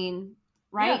magic bean."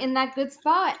 Right in that good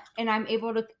spot, and I'm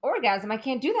able to orgasm. I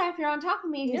can't do that if you're on top of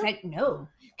me. He's like, no,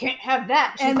 can't have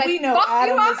that. She's like, we know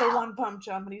Adam is a one pump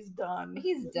jump, and he's done.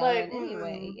 He's done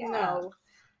anyway. No,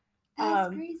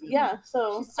 that's crazy. Yeah,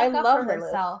 so I love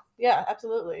herself. Yeah,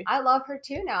 absolutely. I love her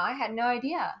too. Now I had no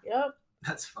idea. Yep,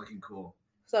 that's fucking cool.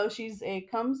 So she's a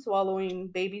cum swallowing,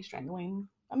 baby strangling,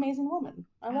 amazing woman.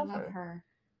 I love her.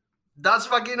 That's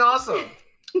fucking awesome.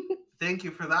 Thank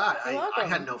you for that. I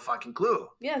had no fucking clue.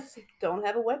 Yes. Don't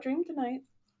have a wet dream tonight.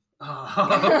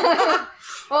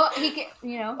 Well, he can,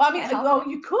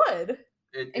 you could.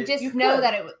 Just know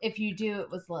that if you do, it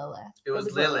was Lilith. It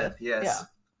was Lilith, yes. Yeah.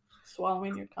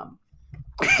 Swallowing your cum.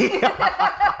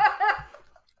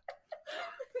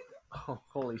 Oh,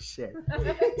 holy shit.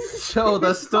 So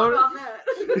the story.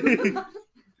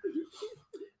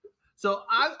 So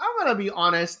I'm going to be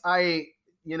honest. I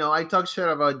talk shit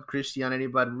about Christianity,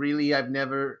 but really I've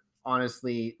never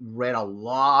honestly read a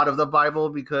lot of the Bible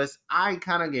because I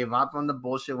kind of gave up on the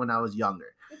bullshit when I was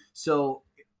younger. So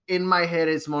in my head,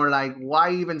 it's more like,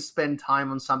 why even spend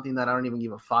time on something that I don't even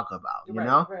give a fuck about, you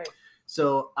know? Right.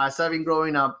 So as I've been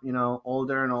growing up,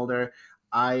 older and older,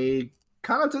 I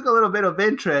kind of took a little bit of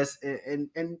interest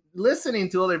in listening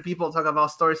to other people talk about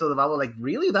stories of the Bible. Like,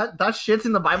 really? That shit's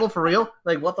in the Bible for real?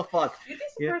 Like, what the fuck? You'd be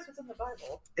surprised what's in the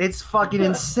Bible. It's fucking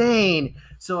insane.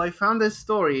 So I found this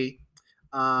story.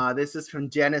 This is from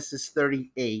Genesis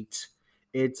 38.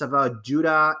 It's about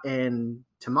Judah and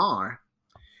Tamar.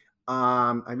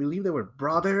 I believe they were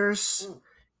brothers.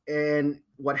 And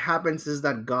what happens is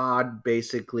that God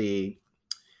basically...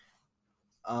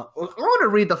 I want to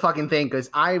read the fucking thing because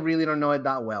I really don't know it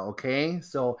that well, okay?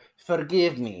 So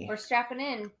forgive me. We're strapping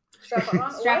in. Strap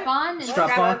on. Strap on. And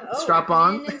strap on. Strap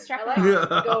on. And strap on.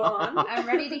 Go on. I'm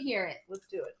ready to hear it. Let's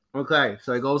do it. Okay,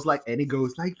 so it goes like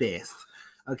this.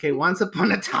 Okay, once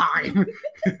upon a time.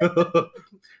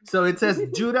 So it says,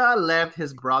 Judah left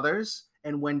his brothers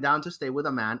and went down to stay with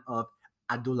a man of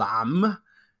Adullam.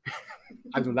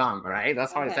 Adullam, right?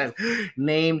 That's how it says.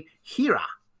 Named Hira.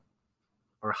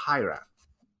 Or Hira.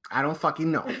 I don't fucking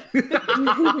know.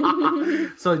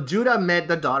 So Judah met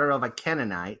the daughter of a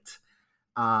Canaanite,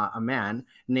 a man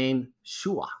named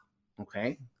Shua.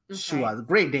 Okay. Shua.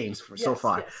 Great names so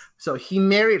far. Yes. So he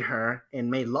married her and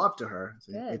made love to her.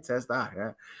 So it says that.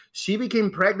 Yeah. She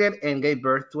became pregnant and gave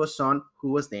birth to a son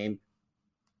who was named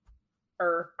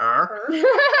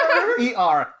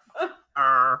E-R.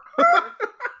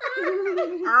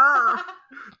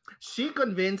 She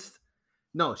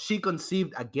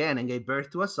conceived again and gave birth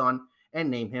to a son and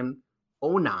named him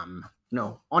Onan.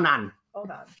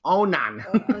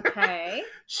 Okay.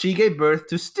 She gave birth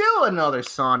to still another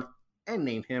son and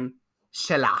named him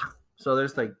Shelah. So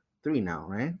there's like 3 now,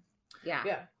 right?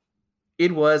 Yeah.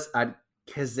 It was at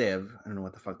Keziv, I don't know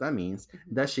what the fuck that means,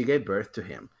 that she gave birth to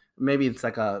him. Maybe it's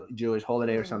like a Jewish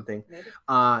holiday or something.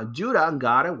 Judah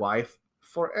got a wife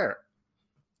for Er,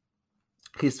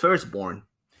 his firstborn,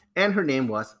 and her name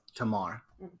was Tamar.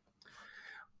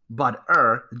 But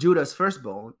Judah's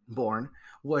firstborn,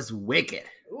 was wicked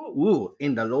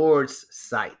in the Lord's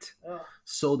sight.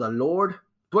 So the Lord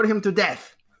put him to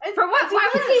death. For what? Why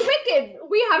was he wicked?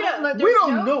 We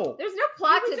don't know. There's no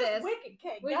plot to this. Wicked,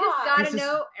 we just gotta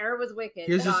know Er was wicked.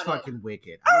 He's just fucking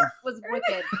wicked. Was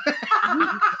wicked.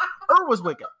 Was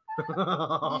wicked.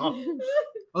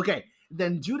 Okay.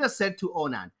 Then Judah said to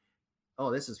Onan,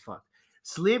 "Oh, this is fucked.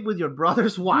 Sleep with your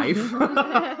brother's wife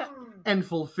and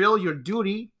fulfill your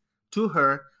duty to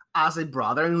her as a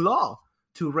brother-in-law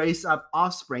to raise up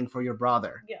offspring for your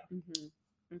brother." Yeah.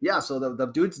 Yeah, so the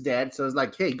dude's dead, so it's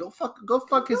like, hey, go fuck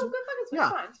his.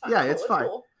 It's fine.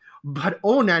 Cool. But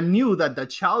Onan knew that the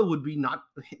child would not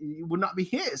be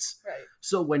his. Right.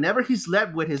 So whenever he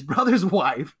slept with his brother's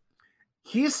wife,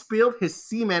 he spilled his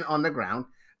semen on the ground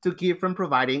to keep from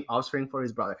providing offspring for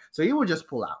his brother. So he would just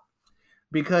pull out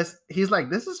because he's like,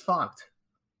 this is fucked.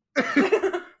 What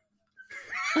the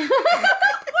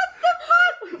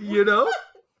fuck? You know?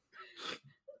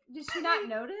 Did she not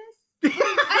notice? I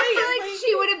feel like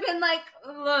she would have been like,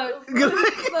 look,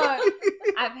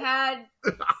 I've had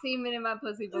semen in my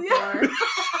pussy before.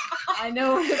 I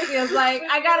know what it feels like.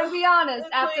 I gotta be honest.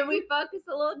 After we fuck, it's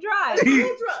a little dry.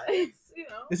 It's,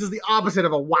 this is the opposite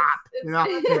of a whop.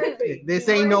 This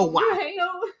ain't no whop.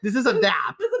 This is a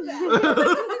dap.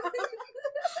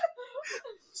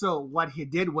 So what he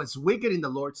did was wicked in the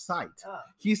Lord's sight.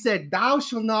 He said, "Thou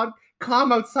shalt not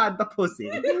come outside the pussy.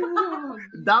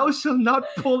 Thou shalt not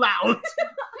pull out."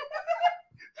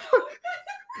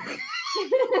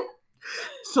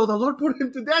 So the Lord put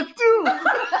him to death too.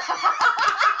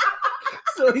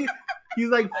 So he's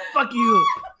like, "Fuck you.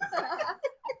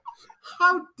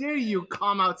 How dare you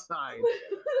come outside?"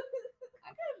 I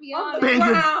gotta be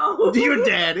honest. You're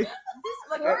dead. This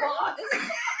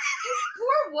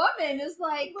poor woman is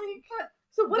like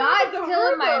so God's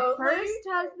killing my first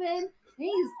husband.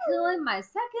 He's killing my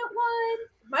second one.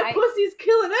 My pussy's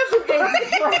killing everybody.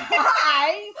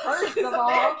 First of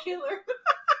all, killer.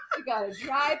 You got a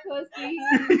dry pussy.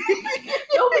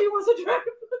 Nobody wants a dry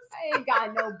pussy. I ain't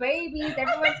got no babies.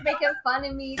 Everyone's making fun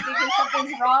of me, thinking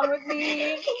something's wrong with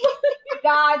me.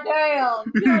 God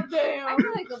damn. I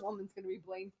feel like the woman's gonna be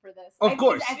blamed for this. Of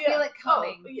course. I feel it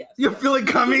coming. Yes. You feel it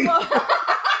coming?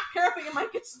 Careful, you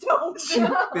might get stoned. You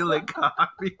feel it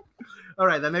coming. All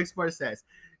right, the next part says,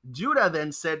 Judah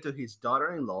then said to his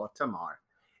daughter-in-law Tamar,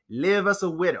 "Live as a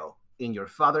widow in your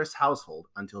father's household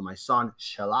until my son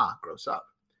Shelah grows up."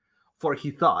 For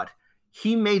he thought,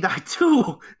 he may die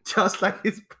too, just like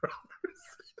his brothers.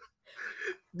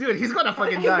 Dude, he's gonna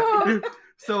fucking die.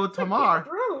 So Tamar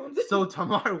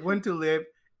went to live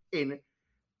in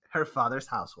her father's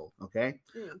household, okay?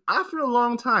 After a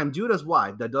long time, Judah's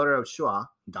wife, the daughter of Shua,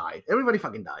 died. Everybody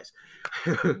fucking dies.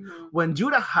 When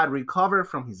Judah had recovered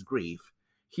from his grief,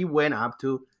 he went up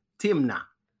to Timnah,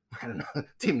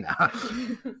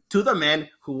 to the men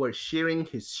who were shearing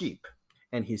his sheep,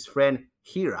 and his friend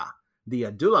Hira, the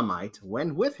Adullamite,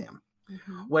 went with him.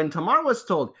 When Tamar was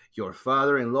told, "Your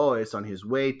father-in-law is on his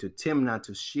way to Timnah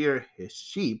to shear his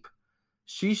sheep,"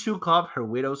 she shook off her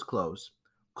widow's clothes,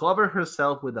 covered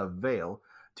herself with a veil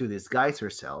to disguise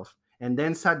herself, and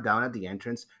then sat down at the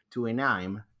entrance to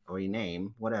Enaim,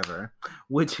 whatever,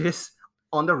 which is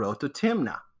on the road to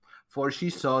Timnah. For she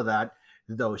saw that,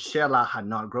 though Shelah had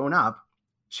not grown up,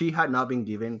 she had not been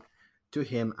given to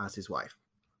him as his wife.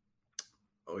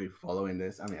 Are we following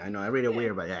this? I mean, I know I read it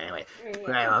weird, but anyway.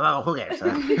 Who cares?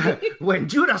 When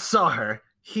Judah saw her,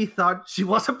 he thought she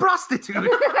was a prostitute.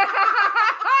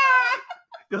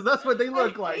 Because that's what they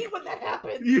look like. I hate when that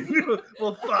happens.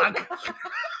 Well, fuck.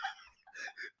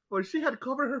 Well, she had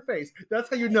covered her face. That's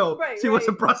how you know she was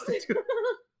a prostitute.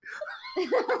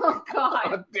 Oh, God.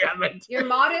 Oh, damn it. You're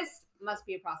modest, must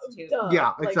be a prostitute. Duh.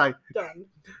 Yeah, exactly. Done.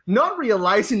 Not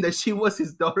realizing that she was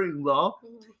his daughter-in-law,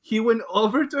 he went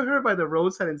over to her by the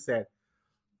roadside and said,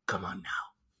 "Come on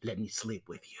now, let me sleep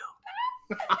with you."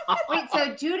 Wait,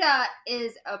 so Judah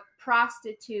is a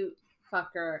prostitute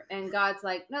fucker, and God's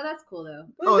like, no, that's cool though.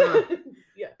 Oh, no.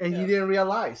 Yeah. And he didn't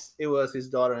realize it was his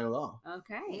daughter-in-law.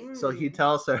 Okay. So he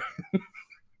tells her,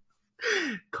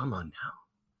 come on now,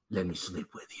 let me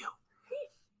sleep with you.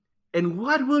 And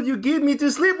what will you give me to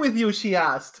sleep with you? She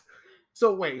asked.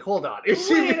 So wait, hold on. Wait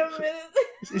a minute.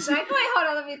 Hold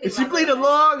on, let me think. Is she playing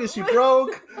along? Is she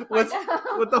broke? What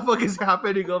the fuck is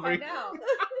happening over here?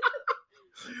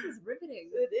 This is riveting.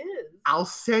 It is. I'll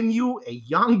send you a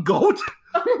young goat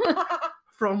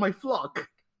from my flock.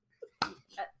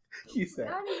 He said.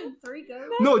 Not even 3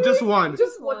 goats? No, just one.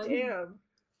 Just one. Damn.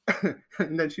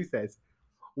 And then she says,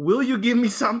 will you give me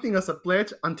something as a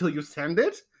pledge until you send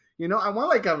it? You know, I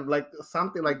want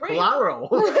something like collateral.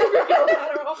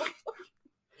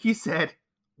 He said,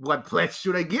 what pledge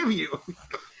should I give you?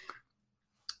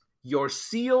 Your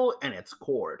seal and its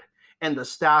cord, and the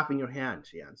staff in your hand,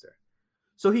 she answered.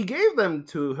 So he gave them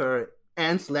to her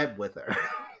and slept with her.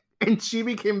 And she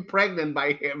became pregnant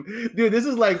by him. Dude, this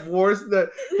is like worse than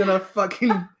a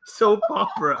fucking soap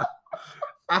opera.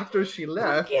 After she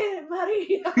left,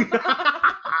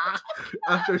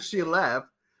 after she left,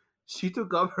 she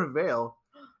took off her veil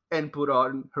and put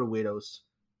on her widow's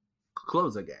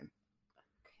clothes again.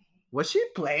 Was she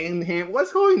playing him?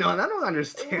 What's going on? I don't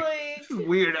understand. Like,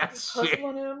 weird ass shit.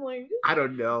 Him, like... I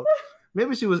don't know.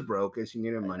 Maybe she was broke and she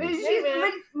needed money.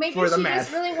 Maybe she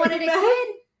just really wanted a kid.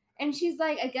 And she's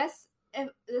like, I guess if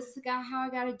this is how I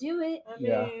gotta do it. I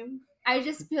mean, I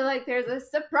just feel like there's a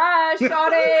surprise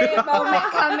shawty moment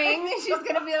coming. She's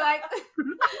gonna be like,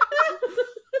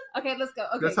 okay, let's go.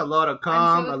 Okay. There's a lot of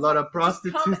cum, a lot of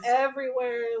prostitutes. Cum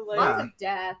everywhere. Like, lots of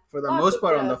death. For the most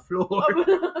part on the floor.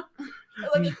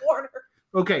 Like a corner.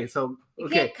 Okay, so you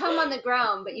can't come on the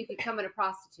ground, but you can come in a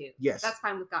prostitute. Yes, that's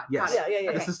fine with God. Yes, yeah.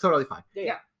 Okay. This is totally fine.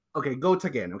 Yeah. Okay, goats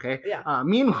again. Okay. Yeah.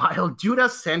 Meanwhile, Judah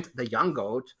sent the young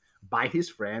goat by his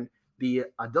friend the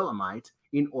Adullamite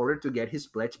in order to get his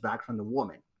pledge back from the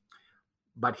woman,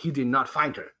 but he did not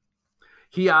find her.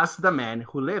 He asked the man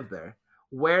who lived there,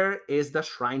 "Where is the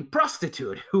shrine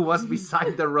prostitute who was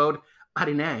beside the road at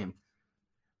Enaim?"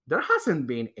 "There hasn't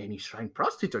been any shrine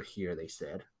prostitute here," they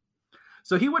said.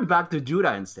 So he went back to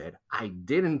Judah and said, "I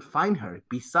didn't find her.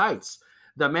 Besides,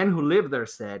 the man who lived there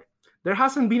said, there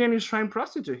hasn't been any shrine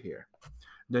prostitute here."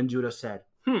 Then Judah said,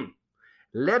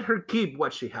 "Let her keep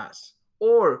what she has,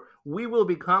 or we will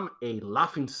become a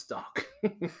laughing stock.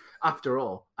 After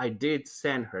all, I did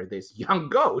send her this young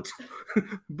goat,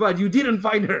 but you didn't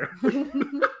find her."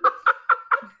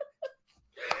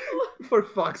 For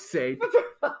fuck's sake.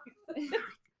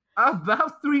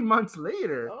 About 3 months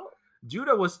later,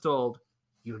 Judah was told,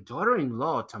 "Your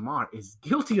daughter-in-law, Tamar, is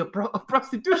guilty of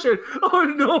prostitution." Oh,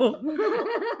 no.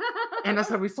 And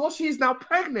as a result, she is now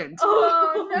pregnant.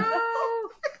 Oh, no.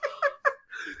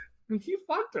 And he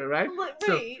fucked her, right? But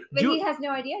he has no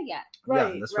idea yet.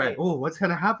 Right. Yeah, that's right. Oh, what's going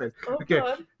to happen? Oh, okay.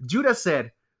 God. Judah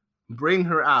said, "Bring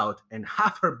her out and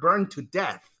have her burned to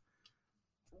death."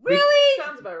 Really?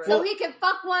 Sounds about right. So he can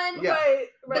fuck one, yeah. Right.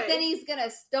 But then he's gonna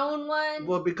stone one.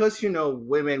 Well, because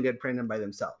women get pregnant by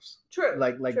themselves. True.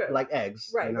 Like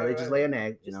eggs. Right. They just lay an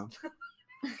egg. I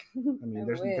mean,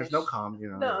 there's no calm.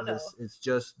 No. It's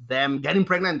just them getting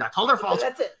pregnant. That's all their fault.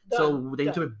 That's it. Done. So they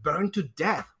need to be burned to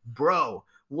death, bro.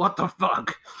 What the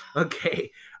fuck?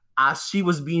 Okay. As she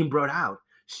was being brought out,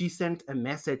 she sent a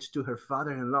message to her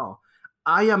father-in-law.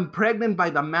 "I am pregnant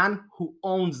by the man who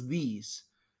owns these,"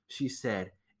 she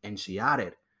said. And she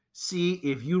added, "See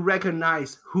if you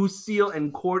recognize whose seal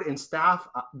and cord and staff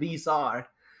these are."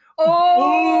 Oh,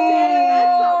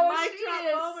 that's a mic drop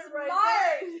moment right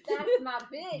there. That's my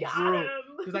bitch. Got him.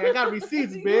 She's like, "I got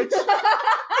receipts, bitch."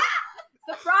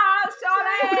 Surprise,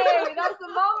 Shawty! That's the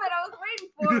moment I was waiting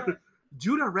for.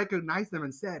 Judah recognized them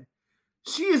and said,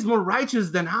 "She is more righteous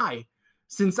than I,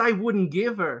 since I wouldn't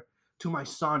give her to my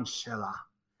son Shelah."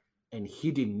 And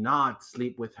he did not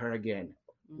sleep with her again.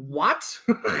 What?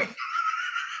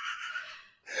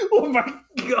 Oh my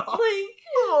God.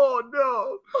 Oh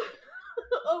no.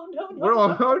 Oh no.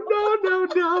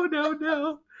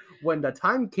 No. When the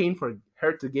time came for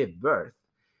her to give birth,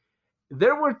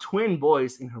 there were twin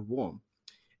boys in her womb.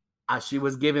 As she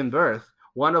was giving birth,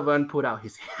 one of them put out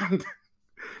his hand.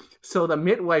 So the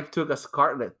midwife took a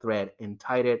scarlet thread and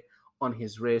tied it on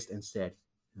his wrist and said,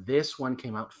 "This one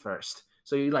came out first."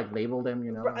 So you label them,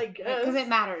 I guess. Because it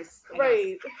matters.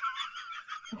 Right.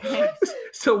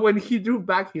 So when he drew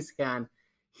back his hand,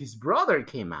 his brother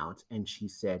came out and she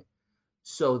said,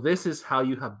 "So this is how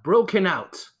you have broken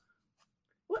out."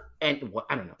 What? And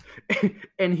I don't know.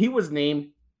 And he was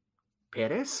named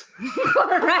Perez.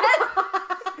 Perez?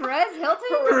 Perez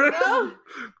Hilton?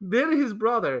 Then his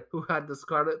brother, who had the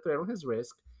scarlet thread on his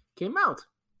wrist, came out,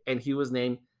 and he was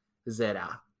named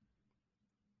Zera.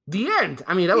 The end.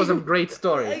 I mean, that was a great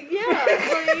story. Yeah.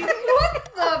 What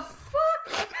the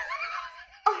fuck?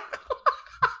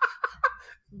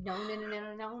 No. What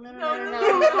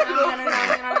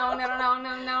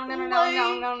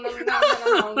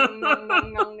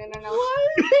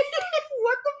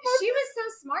the fuck? She was so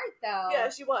smart though. Yeah,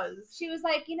 she was. She was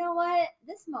like, you know what?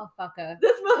 This motherfucker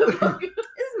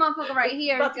right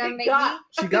here is gonna make me.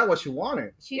 She got what she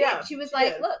wanted. She did. She was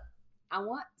like, look, I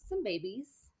want some babies.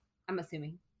 I'm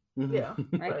assuming. Yeah.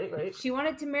 Right. She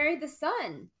wanted to marry the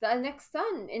next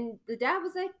son, and the dad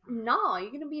was like, "No,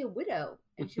 you're gonna be a widow."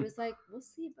 And she was like, "We'll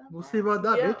see about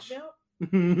that." Bitch.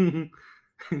 Yeah.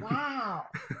 Wow.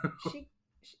 She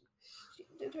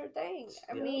did her thing.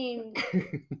 I mean,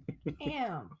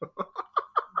 damn.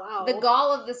 Wow. The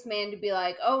gall of this man to be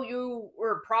like, "Oh, you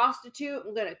were a prostitute.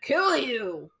 I'm gonna kill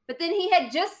you." But then he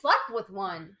had just slept with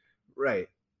one. Right.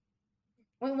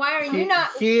 I mean, why are you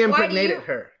not? He impregnated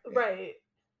her. Right.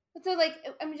 So, like,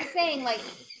 I'm just saying, like,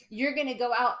 you're going to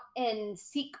go out and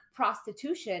seek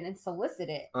prostitution and solicit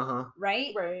it,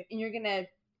 right? Right. And you're going to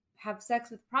have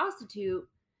sex with a prostitute,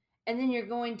 and then you're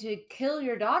going to kill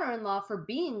your daughter-in-law for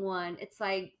being one. It's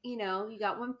like, you know, you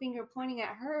got one finger pointing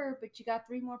at her, but you got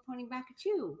three more pointing back at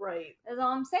you. Right. That's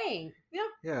all I'm saying.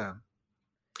 Yeah.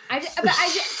 Another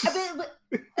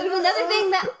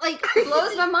thing that, like,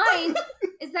 blows my mind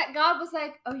is that God was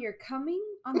like, "Oh, you're coming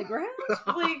on the ground?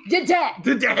 Like, you're dead.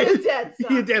 You're dead, son.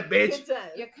 You're dead, bitch.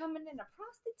 You're coming in a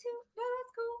prostitute? No,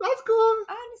 that's cool. That's cool.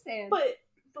 I understand. But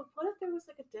what if there was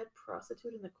like a dead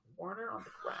prostitute in the corner on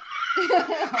the ground?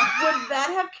 Would that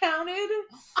have counted?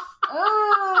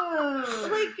 Oh,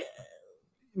 like,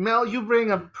 Mel, you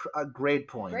bring a great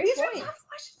point. These are tough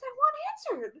questions I want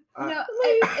answered.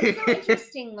 It's so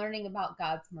interesting learning about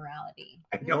God's morality.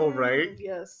 I know, right?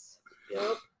 Yes.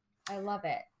 Yep. I love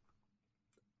it.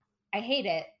 I hate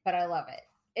it, but I love it.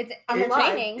 It's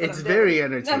entertaining. It's very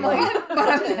entertaining.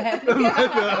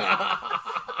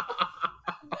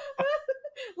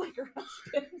 Like your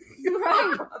husband.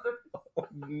 Right. Oh,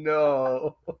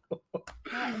 no.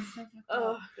 That is so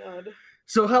oh, God.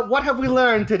 So what have we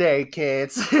learned today,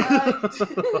 kids? Don't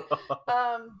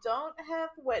have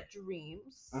wet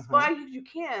dreams. Well, you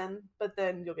can, but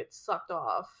then you'll get sucked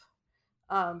off.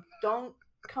 Don't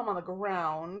come on the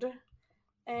ground.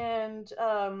 And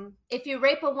if you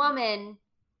rape a woman,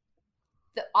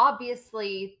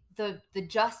 obviously the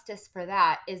justice for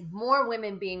that is more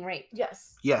women being raped.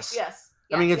 Yes.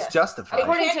 I mean, it's justified.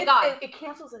 According to God. It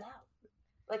cancels it out.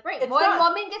 Like, right, one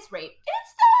woman gets raped.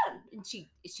 It's done. And she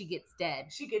gets dead.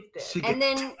 She gets dead.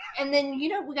 And then you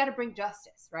know, we got to bring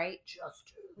justice, right?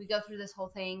 Justice. We go through this whole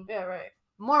thing. Yeah, right.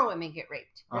 More women get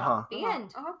raped. The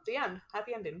end. The end.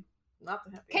 Happy ending. Not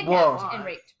the happy ending. Kidnapped and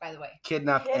raped, by the way.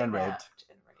 Kidnapped and raped.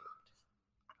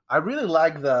 I really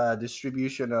like the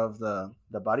distribution of the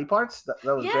body parts. That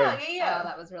was great. Yeah. Oh,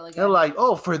 that was really good. They're like,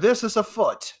 oh, for this is a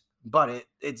foot, but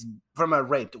it's from a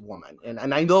raped woman,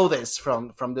 and I know this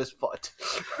from this foot.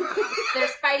 Their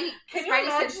Spidey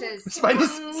senses. Can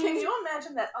you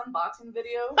imagine that unboxing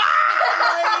video? All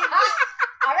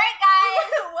right,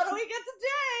 guys. What do we get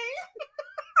today?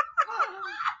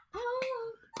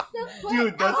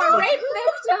 Dude, that's a rape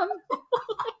victim.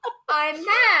 I'm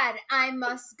mad. I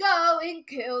must go and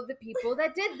kill the people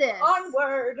that did this.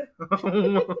 Onward.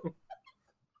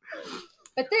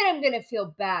 But then I'm going to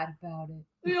feel bad about it.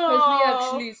 Because we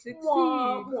actually succeed.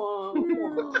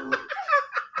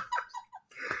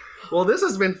 Well, this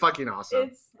has been fucking awesome.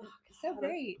 It's so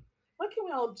great. Why can't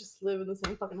we all just live in the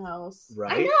same fucking house?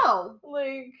 Right? I know.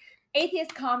 Like,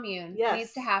 atheist commune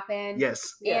needs to happen.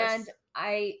 Yes. And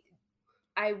I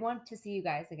want to see you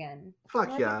guys again.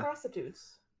 Fuck yeah.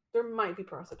 Prostitutes. There might be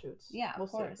prostitutes. Yeah,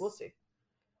 of course. We'll see.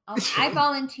 I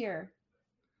volunteer.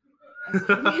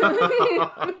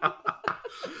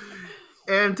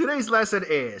 And today's lesson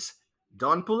is,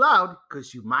 don't pull out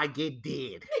because you might get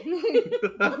dead.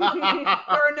 There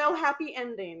are no happy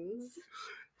endings.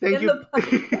 Thank you.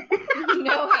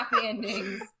 No happy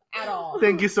endings at all.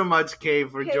 Thank you so much, Kay,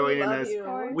 for joining us.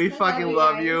 We fucking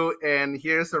love you. And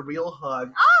here's a real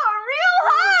hug. Oh, a real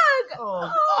hug!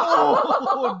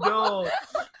 Oh no.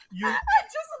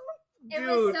 It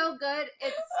was so good.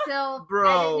 It's still, bro.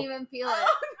 I didn't even feel it.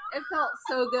 It felt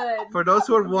so good. For those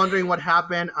who are wondering what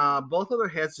happened, both of their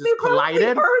heads just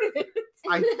collided. Heard it.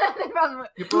 I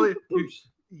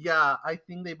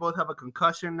think they both have a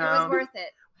concussion now. It was worth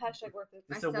it. Hashtag worth it.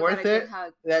 Is it worth it?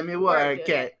 Let me work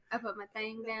it. I put my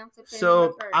thing down.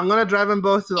 So I'm gonna drive them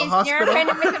both to the hospital. Is your friend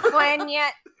with a friend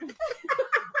yet?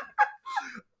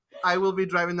 I will be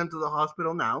driving them to the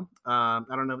hospital now. I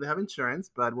don't know if they have insurance,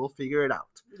 but we'll figure it out.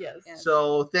 Yes.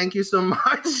 So thank you so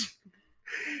much.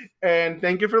 And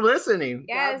thank you for listening.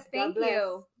 Yes, thank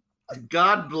you.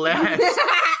 God bless.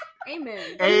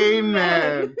 Amen.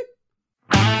 Amen.